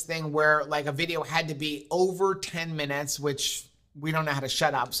had this thing where like a video had to be over 10 minutes, which we don't know how to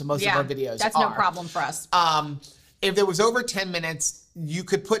shut up. So most of our videos that's no problem for us. If there was over 10 minutes, you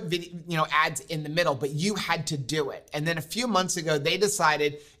could put video, ads in the middle, but you had to do it. And then a few months ago, they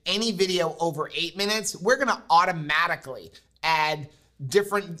decided any video over 8 minutes, we're gonna automatically add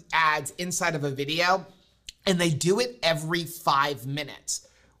different ads inside of a video, and they do it every 5 minutes.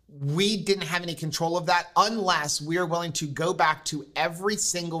 We didn't have any control of that unless we are willing to go back to every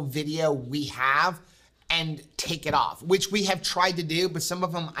single video we have and take it off, which we have tried to do, but some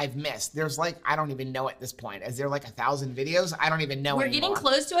of them I've missed. There's like, I don't even know at this point. Is there like 1,000 videos? I don't even know We're anymore. getting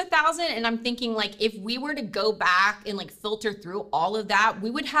close to 1,000, and I'm thinking like if we were to go back and like filter through all of that, we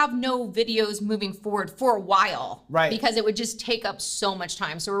would have no videos moving forward for a while. Right. Because it would just take up so much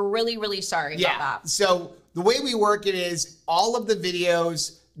time. So we're really, really sorry about that. So the way we work it is all of the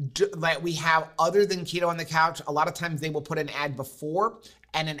videos that we have other than Keto on the Couch, a lot of times they will put an ad before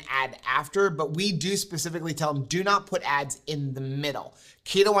and an ad after, but we do specifically tell them, do not put ads in the middle.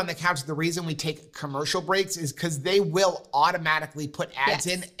 Keto on the Couch, the reason we take commercial breaks is because they will automatically put ads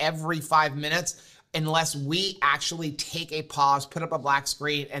in every 5 minutes unless we actually take a pause, put up a black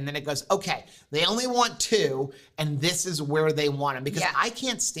screen, and then it goes, okay, they only want 2, and this is where they want them. Because I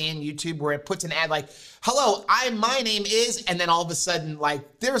can't stand YouTube where it puts an ad like, hello, my name is, and then all of a sudden,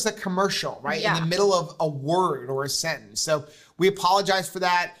 like, there's a commercial, right? In the middle of a word or a sentence. So we apologize for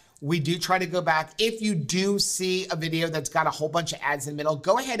that. We do try to go back. If you do see a video that's got a whole bunch of ads in the middle,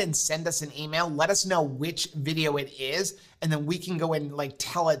 go ahead and send us an email. Let us know which video it is, and then we can go and like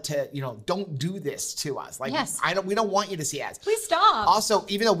tell it to, don't do this to us. Like, we don't want you to see ads. Please stop. Also,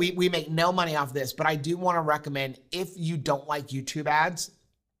 even though we make no money off this, but I do want to recommend, if you don't like YouTube ads,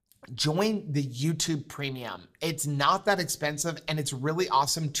 join the YouTube Premium. It's not that expensive, and it's really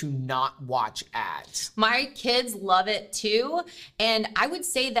awesome to not watch ads. My kids love it too. And I would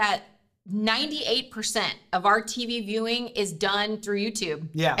say that 98% of our TV viewing is done through YouTube.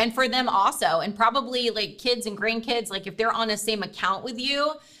 Yeah. And for them also. And probably like kids and grandkids, like if they're on the same account with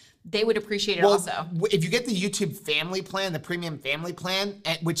you, they would appreciate it also. If you get the YouTube family plan, the premium family plan,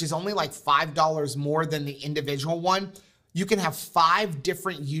 which is only like $5 more than the individual one, you can have 5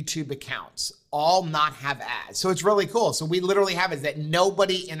 different YouTube accounts all not have ads. So it's really cool. So we literally have is that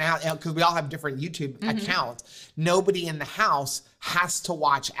nobody in the house, because we all have different YouTube accounts, nobody in the house has to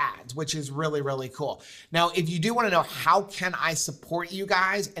watch ads, which is really, really cool. Now, if you do want to know how can I support you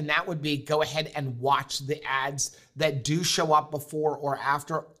guys, and that would be go ahead and watch the ads that do show up before or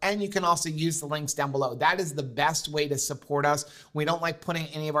after, and you can also use the links down below. That is the best way to support us. We don't like putting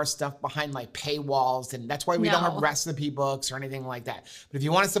any of our stuff behind like paywalls, and that's why we don't have recipe books or anything like that. But if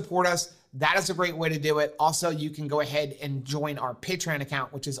you want to support us, that is a great way to do it. Also, you can go ahead and join our Patreon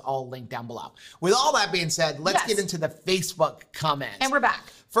account, which is all linked down below. With all that being said, let's get into the Facebook comments. And we're back.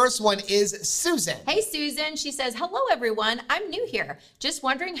 First one is Susan. Hey, Susan. She says, hello, everyone. I'm new here. Just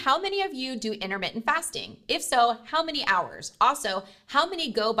wondering how many of you do intermittent fasting? If so, how many hours? Also, how many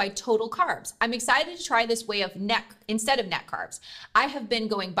go by total carbs? I'm excited to try this way of instead of net carbs. I have been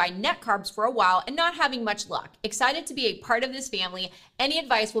going by net carbs for a while and not having much luck. Excited to be a part of this family. Any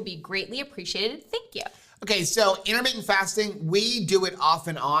advice will be greatly appreciated. Thank you. Okay, so intermittent fasting, we do it off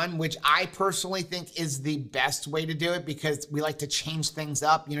and on, which I personally think is the best way to do it because we like to change things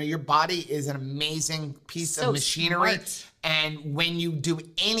up. You know, your body is an amazing piece of machinery. Smart. And when you do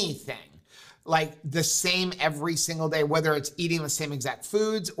anything like the same every single day, whether it's eating the same exact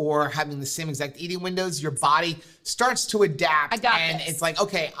foods or having the same exact eating windows, your body starts to adapt. It's like,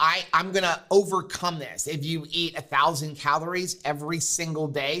 okay, I'm gonna overcome this. If you eat 1,000 calories every single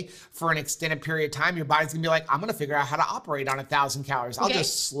day for an extended period of time, your body's gonna be like, I'm gonna figure out how to operate on 1,000 calories. I'll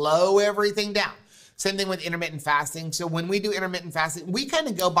just slow everything down. Same thing with intermittent fasting. So when we do intermittent fasting, we kind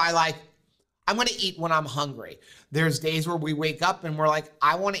of go by like, I'm gonna eat when I'm hungry. There's days where we wake up and we're like,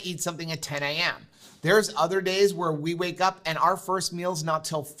 I wanna eat something at 10 a.m. There's other days where we wake up and our first meal's not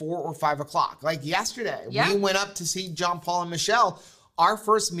till 4 or 5 o'clock. Like yesterday, we went up to see John Paul and Michelle. Our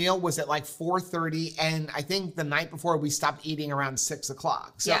first meal was at like 4:30, and I think the night before we stopped eating around 6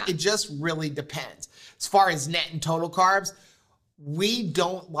 o'clock. So it just really depends. As far as net and total carbs, we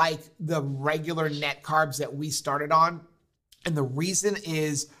don't like the regular net carbs that we started on. And the reason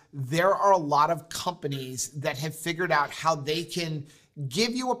is there are a lot of companies that have figured out how they can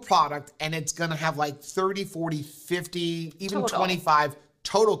give you a product and it's going to have like 30, 40, 50, even 25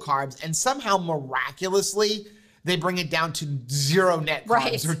 total carbs. And somehow miraculously, they bring it down to 0 net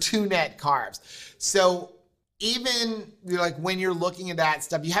carbs or 2 net carbs. So even like when you're looking at that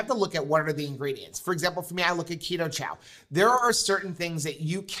stuff, you have to look at what are the ingredients. For example, for me, I look at Keto Chow. There are certain things that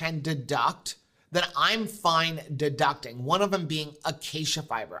you can deduct that I'm fine deducting. One of them being acacia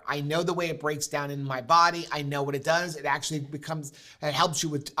fiber. I know the way it breaks down in my body. I know what it does. It actually it helps you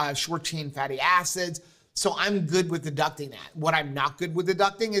with short chain fatty acids. So I'm good with deducting that. What I'm not good with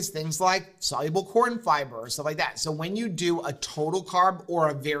deducting is things like soluble corn fiber or stuff like that. So when you do a total carb or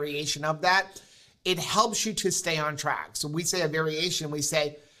a variation of that, it helps you to stay on track. So we say a variation, we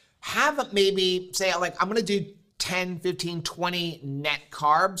say, have maybe say like, I'm gonna do 10, 15, 20 net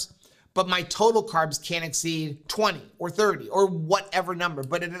carbs, but my total carbs can't exceed 20 or 30 or whatever number,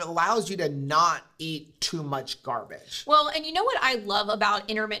 but it allows you to not eat too much garbage. Well, and you know what I love about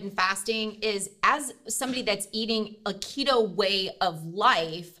intermittent fasting is as somebody that's eating a keto way of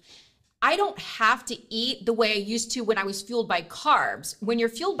life, I don't have to eat the way I used to when I was fueled by carbs. When you're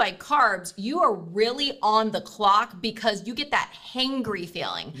fueled by carbs, you are really on the clock because you get that hangry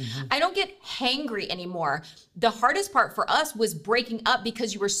feeling. I don't get hangry anymore. The hardest part for us was breaking up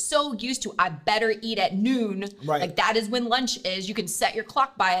because you were so used to, I better eat at noon. Like that is when lunch is. You can set your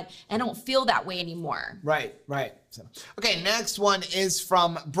clock by it and I don't feel that way anymore. Right. So, okay, next one is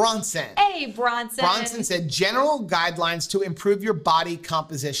from Bronson. Hey, Bronson. Bronson said, general guidelines to improve your body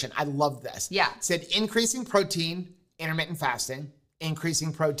composition. I love this. Yeah. Said increasing protein, intermittent fasting,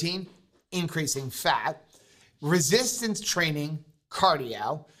 increasing protein, increasing fat, resistance training,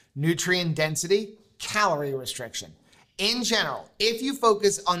 cardio, nutrient density, calorie restriction. In general, if you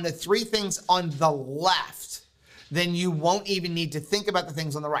focus on the 3 things on the left, then you won't even need to think about the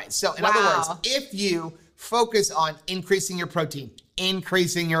things on the right. So in other words, if you focus on increasing your protein,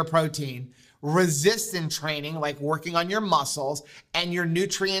 resistance training, like working on your muscles, and your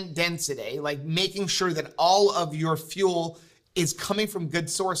nutrient density, like making sure that all of your fuel is coming from good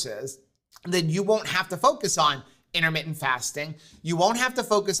sources, then you won't have to focus on intermittent fasting. You won't have to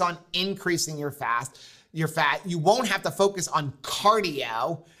focus on increasing your fat. You won't have to focus on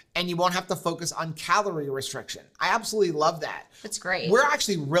cardio, and you won't have to focus on calorie restriction. I absolutely love that. That's great. We're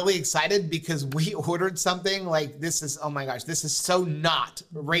actually really excited because we ordered something like this is, oh my gosh, this is so not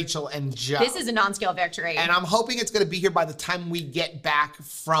Rachel and Joe. This is a non-scale victory. And I'm hoping it's gonna be here by the time we get back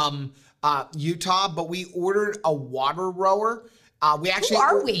from Utah, but we ordered a water rower We actually Who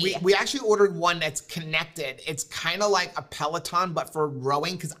are we? We actually ordered one that's connected. It's kind of like a Peloton, but for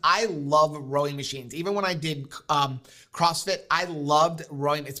rowing, because I love rowing machines. Even when I did CrossFit, I loved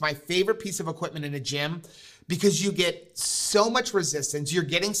rowing. It's my favorite piece of equipment in a gym because you get so much resistance. You're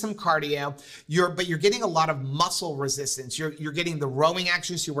getting some cardio, but you're getting a lot of muscle resistance. You're getting the rowing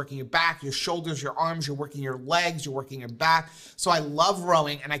actions. You're working your back, your shoulders, your arms. You're working your legs. You're working your back. So I love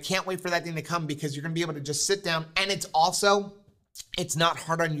rowing, and I can't wait for that thing to come because you're going to be able to just sit down, and it's not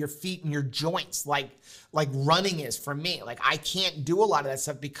hard on your feet and your joints like running is for me. Like I can't do a lot of that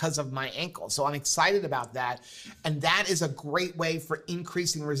stuff because of my ankle. So I'm excited about that. And that is a great way for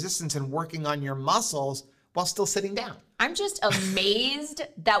increasing resistance and working on your muscles while still sitting down. I'm just amazed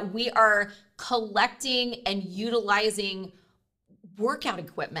that we are collecting and utilizing workout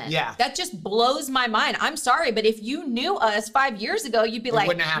equipment. Yeah. That just blows my mind. I'm sorry, but if you knew us 5 years ago, you'd be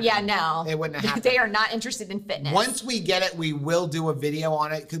like, yeah, no. It wouldn't have happened. They are not interested in fitness. Once we get it, we will do a video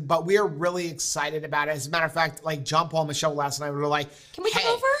on it, but we are really excited about it. As a matter of fact, like John Paul and Michelle last night, we were like, can we come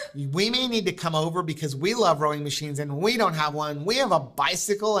over? We may need to come over because we love rowing machines and we don't have one. We have a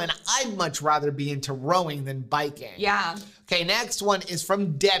bicycle and I'd much rather be into rowing than biking. Yeah. Okay, next one is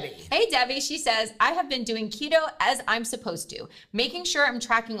from Debbie. Hey, Debbie. She says, I have been doing keto as I'm supposed to, making sure I'm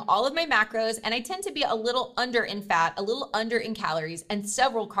tracking all of my macros, and I tend to be a little under in fat, a little under in calories, and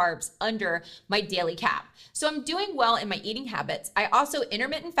several carbs under my daily cap. So I'm doing well in my eating habits. I also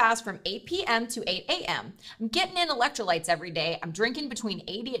intermittent fast from 8 p.m. to 8 a.m. I'm getting in electrolytes every day. I'm drinking between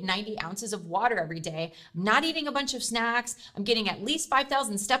 80 and 90 ounces of water every day. I'm not eating a bunch of snacks. I'm getting at least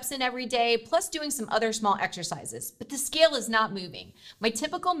 5,000 steps in every day, plus doing some other small exercises. But the scale is not moving. My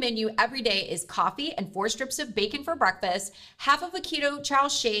typical menu every day is coffee and 4 strips of bacon for breakfast, half of a keto chow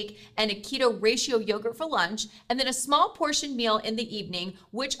shake and a keto ratio yogurt for lunch, and then a small portion meal in the evening,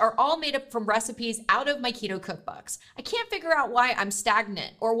 which are all made up from recipes out of my keto cookbooks. I can't figure out why I'm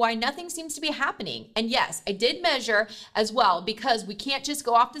stagnant or why nothing seems to be happening. And yes, I did measure as well because we can't just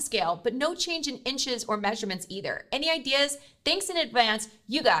go off the scale, but no change in inches or measurements either. Any ideas? Thanks in advance.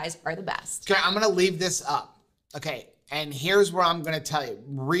 You guys are the best. Okay, I'm going to leave this up. Okay. And here's where I'm going to tell you,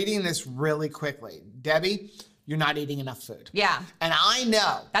 reading this really quickly. Debbie, you're not eating enough food. Yeah. And I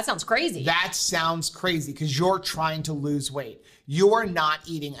know. That sounds crazy. That sounds crazy because you're trying to lose weight. You are not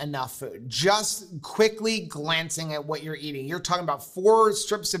eating enough food. Just quickly glancing at what you're eating. You're talking about 4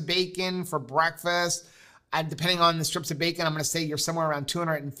 strips of bacon for breakfast. And depending on the strips of bacon, I'm going to say you're somewhere around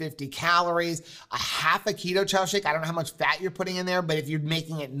 250 calories. A half a keto chow shake. I don't know how much fat you're putting in there, but if you're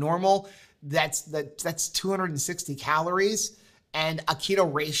making it normal, that's 260 calories. And a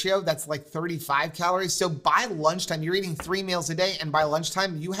keto ratio, that's like 35 calories. So by lunchtime, you're eating 3 meals a day. And by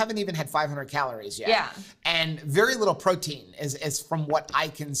lunchtime, you haven't even had 500 calories yet. Yeah. And very little protein is from what I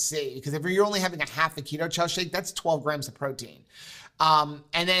can see. Because if you're only having a half a keto chow shake, that's 12 grams of protein. And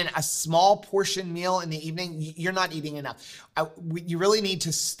then a small portion meal in the evening, you're not eating enough. You really need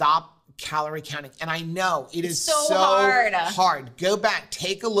to stop calorie counting. And I know it is so hard. Go back,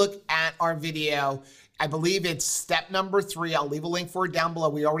 take a look at our video. I believe it's step number 3. I'll leave a link for it down below.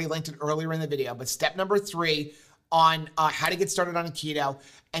 We already linked it earlier in the video, but step number 3 on how to get started on a keto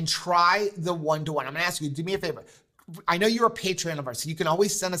and try the 1-to-1. I'm gonna ask you, do me a favor. I know you're a Patreon of ours, so you can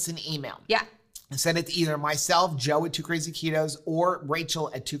always send us an email. Yeah. Send it to either myself, Joe at 2 Crazy Ketos, or Rachel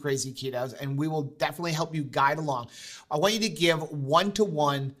at 2 Crazy Ketos, and we will definitely help you guide along. I want you to give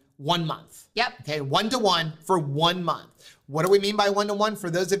 1-to-1 1 month. Yep. Okay, 1-to-1 for 1 month. What do we mean by 1-to-1? For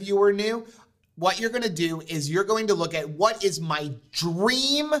those of you who are new, what you're going to do is you're going to look at what is my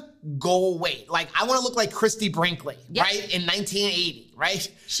dream goal weight. Like I want to look like Christy Brinkley, right? In 1980,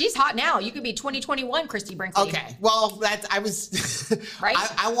 right? She's hot now. You could be 2021 Christy Brinkley. Okay. Well, I was, right?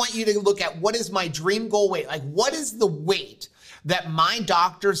 I want you to look at what is my dream goal weight. Like what is the weight that my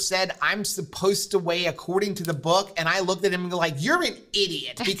doctor said I'm supposed to weigh according to the book, and I looked at him and go like, you're an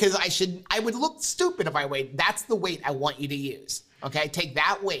idiot because I would look stupid if I weighed. That's the weight I want you to use, okay? Take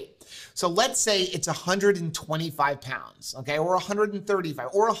that weight. So let's say it's 125 pounds, okay, or 135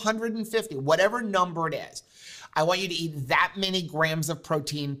 or 150, whatever number it is. I want you to eat that many grams of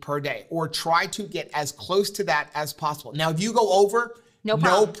protein per day, or try to get as close to that as possible. Now, if you go over, no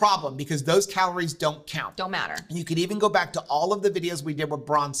problem, because those calories don't count. Don't matter. You could even go back to all of the videos we did with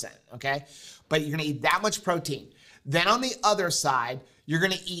Bronson, okay? But you're gonna eat that much protein. Then on the other side, you're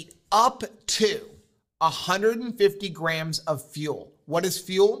gonna eat up to 150 grams of fuel. What is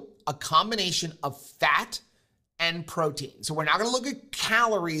fuel? A combination of fat and protein. So we're not gonna look at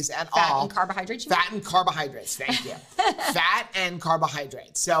calories at all. Fat and carbohydrates? Fat and carbohydrates, thank you. Fat and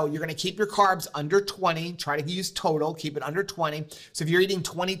carbohydrates. So you're gonna keep your carbs under 20, try to use total, keep it under 20. So if you're eating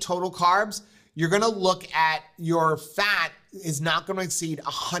 20 total carbs, you're gonna look at your fat is not going to exceed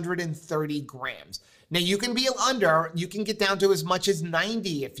 130 grams. Now you can be under, you can get down to as much as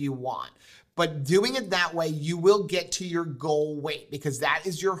 90 if you want. But doing it that way, you will get to your goal weight because that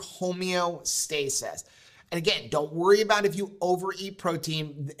is your homeostasis. And again, don't worry about if you overeat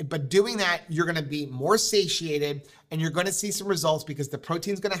protein, but doing that, you're gonna be more satiated and you're gonna see some results because the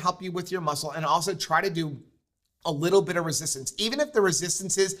protein's gonna help you with your muscle, and also try to do a little bit of resistance. Even if the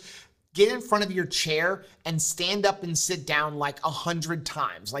resistance is get in front of your chair and stand up and sit down like 100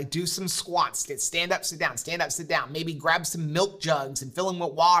 times. Like do some squats, stand up, sit down, stand up, sit down. Maybe grab some milk jugs and fill them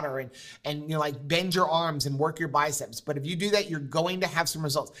with water and like bend your arms and work your biceps. But if you do that, you're going to have some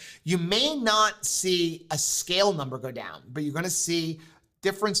results. You may not see a scale number go down, but you're gonna see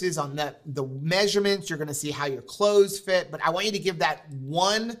differences on the measurements. You're gonna see how your clothes fit. But I want you to give that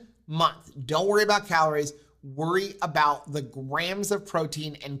 1 month. Don't worry about calories. Worry about the grams of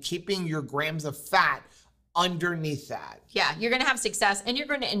protein and keeping your grams of fat underneath that. Yeah, you're going to have success and you're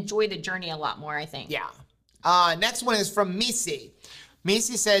going to enjoy the journey a lot more, I think. Yeah. Next one is from Misi.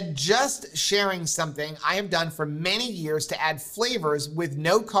 Misi said, just sharing something I have done for many years to add flavors with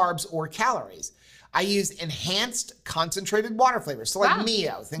no carbs or calories. I use enhanced concentrated water flavors, so like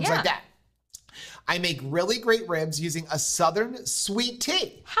Mio, things like that. I make really great ribs using a southern sweet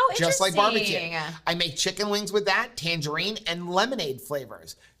tea. How interesting. Just like barbecue. I make chicken wings with that, tangerine, and lemonade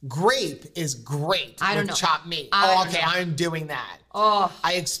flavors. Grape is great with chopped meat. I'm doing that. Oh.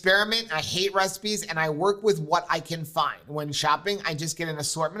 I experiment, I hate recipes, and I work with what I can find. When shopping, I just get an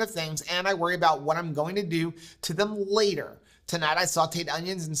assortment of things, and I worry about what I'm going to do to them later. Tonight, I sauteed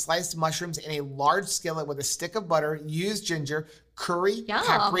onions and sliced mushrooms in a large skillet with a stick of butter, used ginger, curry,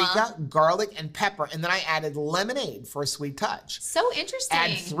 paprika, garlic, and pepper, and then I added lemonade for a sweet touch. So interesting.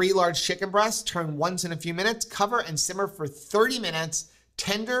 Add 3 large chicken breasts, turn once in a few minutes, cover and simmer for 30 minutes.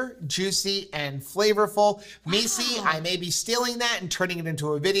 Tender, juicy, and flavorful. Misi, I may be stealing that and turning it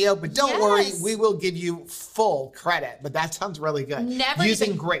into a video, but don't worry, we will give you full credit. But that sounds really good.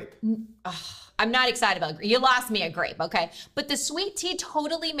 Using grape. I'm not excited about grape. You lost me at grape, okay? But the sweet tea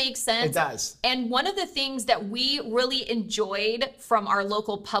totally makes sense. It does. And one of the things that we really enjoyed from our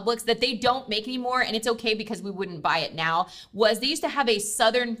local Publix that they don't make anymore, and it's okay because we wouldn't buy it now, was they used to have a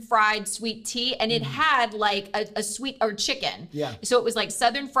southern fried sweet tea, and it had like a sweet or chicken. Yeah. So it was like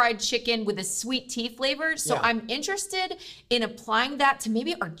southern fried chicken with a sweet tea flavor. So I'm interested in applying that to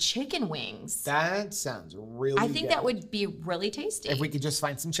maybe our chicken wings. That sounds really good. I think that would be really tasty. If we could just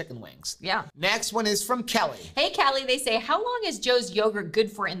find some chicken wings. Yeah. Next one is from Kelly. Hey, Kelly, they say, how long is Joe's yogurt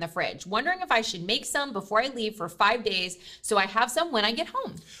good for in the fridge? Wondering if I should make some before I leave for 5 days so I have some when I get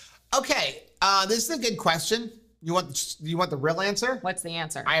home. Okay, this is a good question. You want the real answer? What's the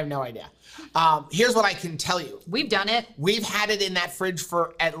answer? I have no idea. Here's what I can tell you. We've done it. We've had it in that fridge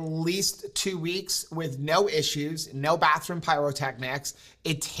for at least 2 weeks with no issues, no bathroom pyrotechnics.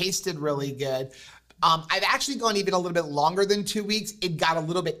 It tasted really good. I've actually gone even a little bit longer than 2 weeks. It got a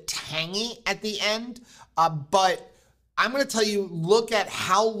little bit tangy at the end, but I'm gonna tell you, look at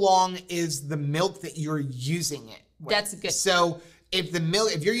how long is the milk that you're using it with. That's good. So if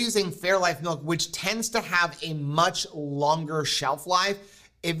you're using Fairlife milk, which tends to have a much longer shelf life,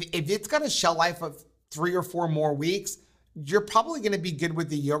 if it's got a shelf life of 3 or 4 more weeks, you're probably gonna be good with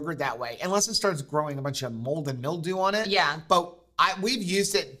the yogurt that way, unless it starts growing a bunch of mold and mildew on it. Yeah. But we've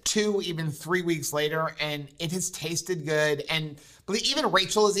used it 2, even 3 weeks later, and it has tasted good. And even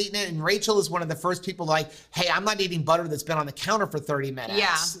Rachel has eaten it, and Rachel is one of the first people like, hey, I'm not eating butter that's been on the counter for 30 minutes.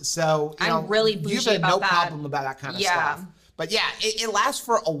 Yeah. So I'm really bougie you've had about no that. problem about that kind of stuff. But yeah, it lasts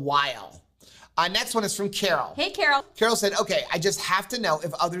for a while. Next one is from Carol. Hey, Carol. Carol said, okay, I just have to know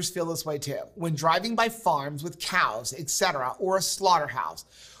if others feel this way too. When driving by farms with cows, etc., or a slaughterhouse,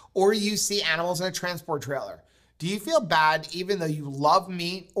 or you see animals in a transport trailer, do you feel bad even though you love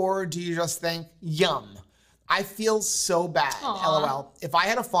meat, or do you just think, yum? I feel so bad, LOL. If I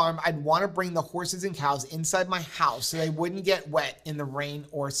had a farm, I'd want to bring the horses and cows inside my house so they wouldn't get wet in the rain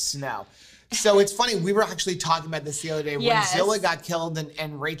or snow. So it's funny, we were actually talking about this the other day when Zilla got killed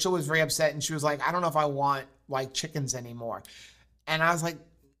and Rachel was very upset and she was like, I don't know if I want like chickens anymore. And I was like,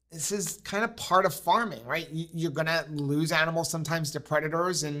 this is kind of part of farming, right? You're gonna lose animals sometimes to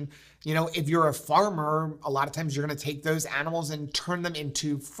predators, and you know, if you're a farmer, a lot of times you're gonna take those animals and turn them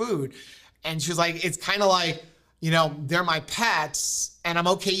into food. And she was like, it's kind of like, you know, they're my pets, and I'm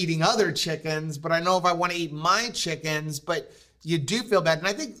okay eating other chickens, but I know if I want to eat my chickens, but you do feel bad. And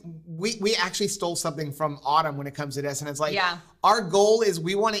I think we actually stole something from Autumn when it comes to this. And it's like, Yeah. our goal is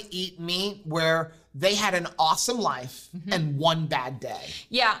we want to eat meat where they had an awesome life and one bad day.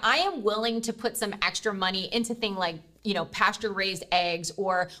 Yeah, I am willing to put some extra money into things like, you know, pasture raised eggs,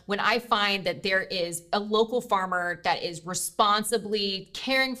 or when I find that there is a local farmer that is responsibly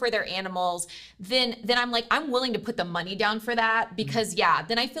caring for their animals, then I'm like, I'm willing to put the money down for that, because yeah,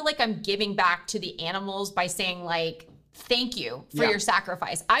 then I feel like I'm giving back to the animals by saying like, thank you for your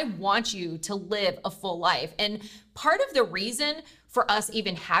sacrifice. I want you to live a full life. And part of the reason for us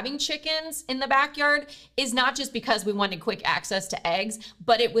even having chickens in the backyard is not just because we wanted quick access to eggs,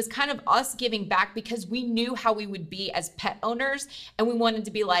 but it was kind of us giving back because we knew how we would be as pet owners. And we wanted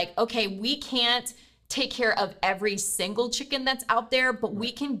to be like, okay, we can't take care of every single chicken that's out there, but we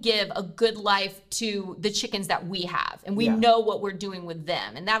can give a good life to the chickens that we have. And we know what we're doing with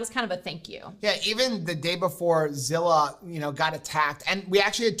them. And that was kind of a thank you. Yeah, even the day before Zilla, you know, got attacked, and we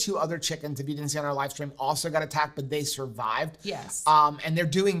actually had 2 other chickens, if you didn't see on our live stream, also got attacked, but they survived. Yes. And they're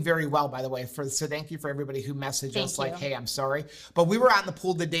doing very well, by the way. So thank you for everybody who messaged us like, hey, I'm sorry. But we were out in the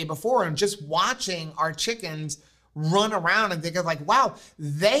pool the day before and just watching our chickens run around and thinking like, wow,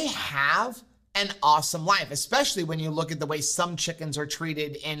 they have an awesome life, especially when you look at the way some chickens are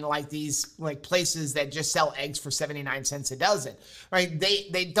treated in like these like places that just sell eggs for 79 cents a dozen, right?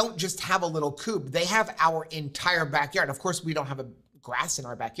 They don't just have a little coop. They have our entire backyard. Of course, we don't have a grass in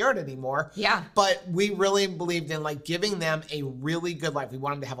our backyard anymore. Yeah. But we really believed in like giving them a really good life. We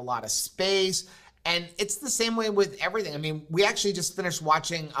want them to have a lot of space. And it's the same way with everything. I mean, we actually just finished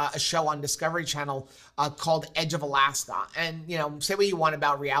watching a show on Discovery Channel called Edge of Alaska. And, you know, say what you want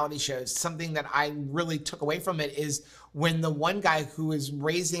about reality shows. Something that I really took away from it is when the one guy who is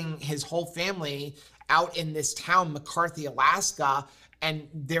raising his whole family out in this town, McCarthy, Alaska, and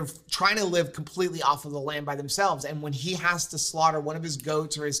they're trying to live completely off of the land by themselves. And when he has to slaughter one of his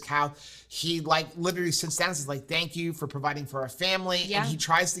goats or his cow, he like literally sits down and says like, thank you for providing for our family. Yeah. And he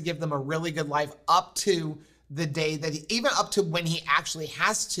tries to give them a really good life up to the day that even up to when he actually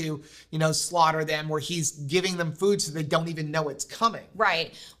has to, you know, slaughter them, where he's giving them food so they don't even know it's coming.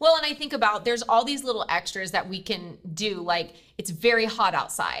 Right. Well, and I think about there's all these little extras that we can do. Like it's very hot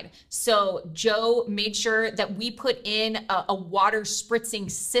outside. So Joe made sure that we put in a water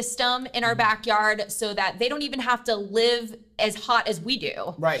spritzing system in our backyard so that they don't even have to live as hot as we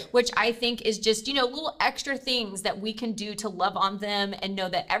do. Right. Which I think is just, you know, little extra things that we can do to love on them and know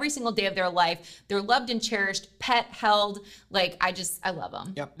that every single day of their life, they're loved and cherished, pet held. Like I love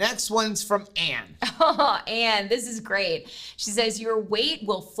them. Yep. Next one's from Anne. Oh, Anne, this is great. She says, your weight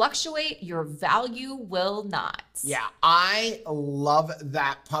will fluctuate, your value will not. Yeah, I love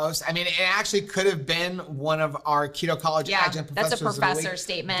that post. I mean, it actually could have been one of our Keto College adjunct professors. That's a professor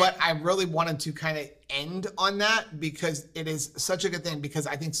statement. But I really wanted to kind of end on that because it is such a good thing, because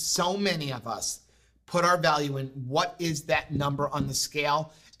I think so many of us put our value in what is that number on the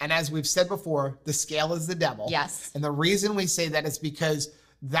scale. And as we've said before, the scale is the devil. Yes. And the reason we say that is because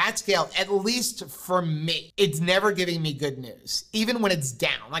that scale, at least for me, it's never giving me good news, even when it's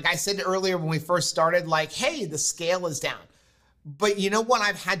down. Like I said earlier when we first started, like, hey, the scale is down. But you know what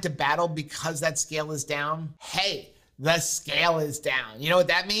I've had to battle because that scale is down? Hey, the scale is down. You know what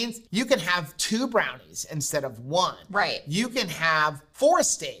that means? You can have 2 brownies instead of 1. Right. You can have 4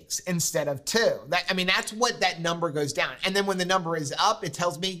 steaks instead of 2. That's what that number goes down. And then when the number is up, it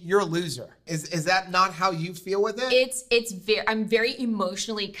tells me you're a loser. Is that not how you feel with it? I'm very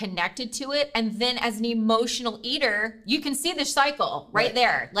emotionally connected to it. And then as an emotional eater, you can see the cycle right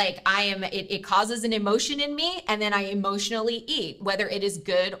there. Like it causes an emotion in me, and then I emotionally eat, whether it is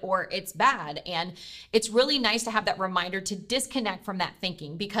good or it's bad. And it's really nice to have that reminder to disconnect from that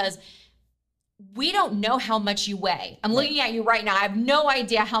thinking, because we don't know how much you weigh. I'm looking at you right now. I have no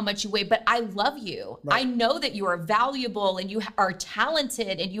idea how much you weigh, but I love you. I know that you are valuable and you are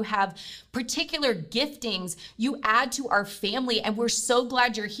talented and you have particular giftings. You add to our family and we're so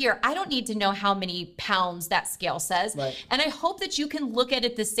glad you're here. I don't need to know how many pounds that scale says. And I hope that you can look at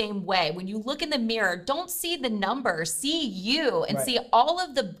it the same way. When you look in the mirror, don't see the number, see you and see all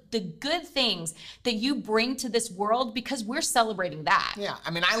of the good things that you bring to this world, because we're celebrating that. Yeah, I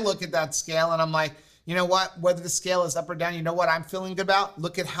mean, I look at that scale and I'm like, you know what? Whether the scale is up or down, you know what I'm feeling good about?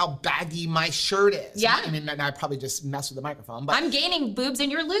 Look at how baggy my shirt is. Yeah. I mean, I probably just messed with the microphone, but I'm gaining boobs and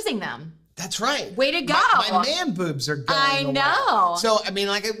you're losing them. That's right. Way to go. My man boobs are going I away. know. So, I mean,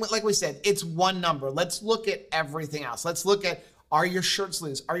 like we said, it's one number. Let's look at everything else. Let's look at, are your shirts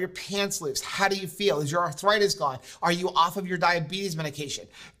loose? Are your pants loose? How do you feel? Is your arthritis gone? Are you off of your diabetes medication?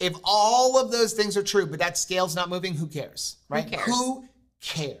 If all of those things are true, but that scale's not moving, who cares, right? Who cares? Who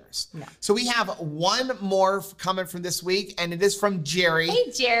cares. No. So we have one more comment from this week, and it is from Jerry.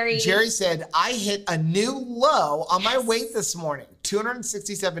 Hey, Jerry. Jerry said, I hit a new low on my weight this morning,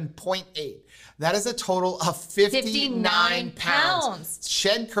 267.8. That is a total of 59 pounds.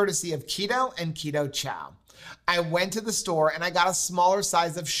 Shed courtesy of Keto and Keto Chow. I went to the store and I got a smaller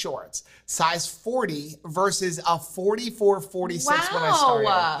size of shorts, size 40 versus a 44, 46 when I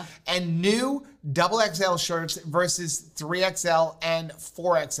started. And new XXL shirts versus 3XL and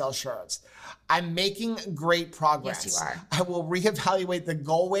 4XL shirts. I'm making great progress. Yes, you are. I will reevaluate the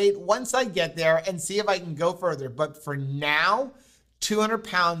goal weight once I get there and see if I can go further. But for now, 200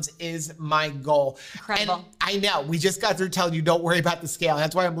 pounds is my goal. Incredible. And I know, we just got through telling you don't worry about the scale.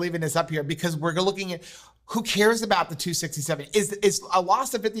 That's why I'm leaving this up here, because we're looking at who cares about the 267? Is a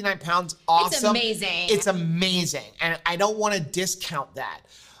loss of 59 pounds awesome? It's amazing. It's amazing. And I don't want to discount that.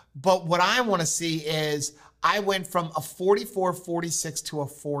 But what I want to see is I went from a 44, 46 to a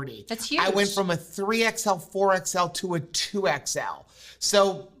 40. That's huge. I went from a 3XL, 4XL to a 2XL.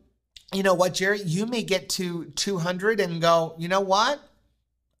 So, you know what, Jerry? You may get to 200 and go, you know what?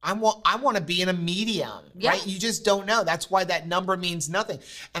 I want to be in a medium, right? You just don't know. That's why that number means nothing.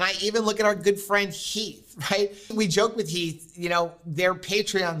 And I even look at our good friend Heath, right? We joke with Heath, you know, they're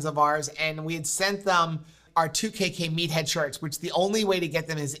Patreons of ours, and we had sent them our 2KK meathead shirts, which the only way to get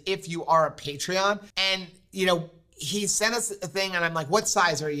them is if you are a Patreon. And, you know, he sent us a thing, and I'm like, what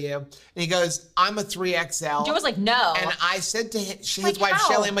size are you? And he goes, I'm a 3XL. Joe was like, no. And I said to his wife,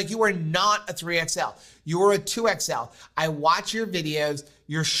 Shelly, I'm like, you are not a 3XL. You are a 2XL. I watch your videos.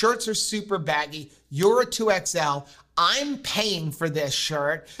 Your shirts are super baggy. You're a 2XL. I'm paying for this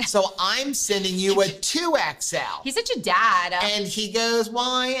shirt, so I'm sending you a 2XL. He's such a dad. And he goes,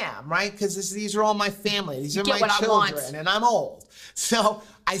 well, I am, right? Because these are all my family. These are my children, and I'm old. So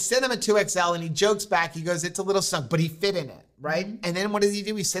I sent him a 2XL, and he jokes back. He goes, it's a little snug, but he fit in it, right? And then what does he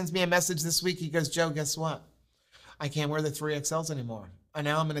do? He sends me a message this week. He goes, Joe, guess what? I can't wear the 3XLs anymore. And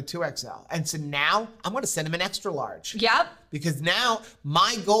now I'm in a 2XL. And so now I'm going to send him an extra large. Yep. Because now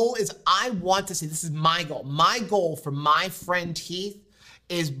my goal is I want to see, this is my goal. My goal for my friend Heath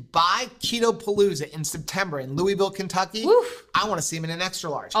is by Keto Palooza in September in Louisville, Kentucky. Oof. I want to see him in an extra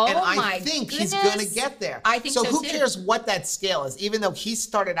large. Oh, and I my think goodness. he's going to get there. I think so who too. cares what that scale is, even though he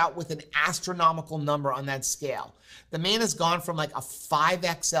started out with an astronomical number on that scale. The man has gone from like a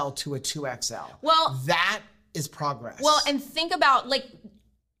 5XL to a 2XL. Well, that is progress. Well, and think about, like,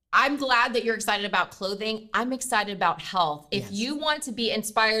 I'm glad that you're excited about clothing. I'm excited about health. If you want to be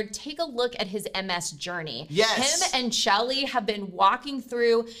inspired, take a look at his MS journey. Yes. Him and Shelly have been walking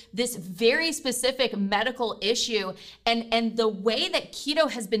through this very specific medical issue, and the way that keto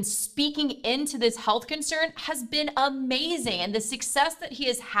has been speaking into this health concern has been amazing. And the success that he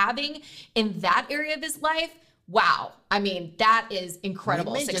is having in that area of his life, wow. I mean, that is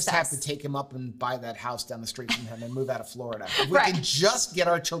incredible success. We may just have to take him up and buy that house down the street from him and move out of Florida. If we can just get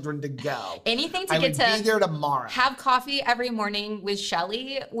our children to go. Anything to I get would to be there tomorrow. Have coffee every morning with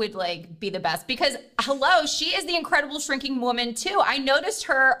Shelly would like be the best, because hello, she is the incredible shrinking woman too. I noticed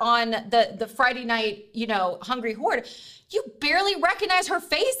her on the Friday night, you know, Hungry Horde. You barely recognize her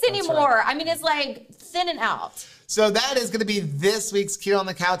face anymore. Right. I mean, it's like thinning out. So that is going to be this week's Keto on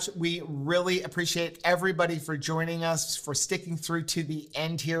the Couch. We really appreciate everybody for joining us, for sticking through to the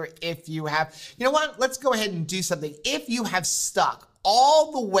end here. If you have, you know what, let's go ahead and do something. If you have stuck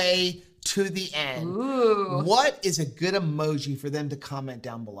all the way to the end, what is a good emoji for them to comment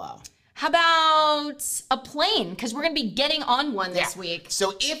down below? How about a plane? Because we're going to be getting on one this week.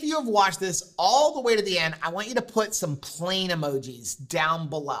 So if you have watched this all the way to the end, I want you to put some plane emojis down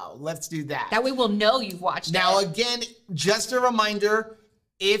below. Let's do that. That way we'll know you've watched Now, it. again, just a reminder,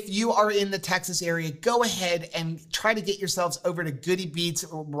 if you are in the Texas area, go ahead and try to get yourselves over to Goody Beats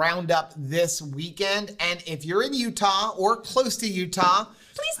Roundup this weekend. And if you're in Utah or close to Utah,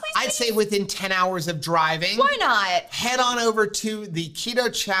 I'd say within 10 hours of driving. Why not? Head on over to the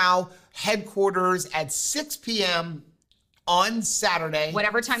Keto Chow headquarters at 6 p.m. on Saturday.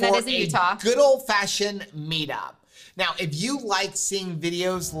 Whatever time that is in Utah. Good old-fashioned meetup. Now, if you like seeing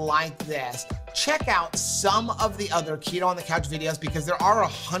videos like this, check out some of the other Keto on the Couch videos, because there are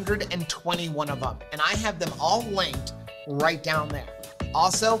 121 of them, and I have them all linked right down there.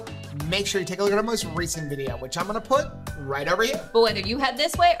 Also, make sure you take a look at our most recent video, which I'm gonna put right over here. But whether you head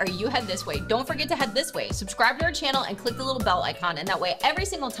this way or you head this way, don't forget to head this way. Subscribe to our channel and click the little bell icon, and that way every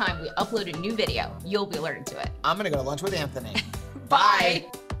single time we upload a new video, you'll be alerted to it. I'm gonna go to lunch with Anthony. Bye.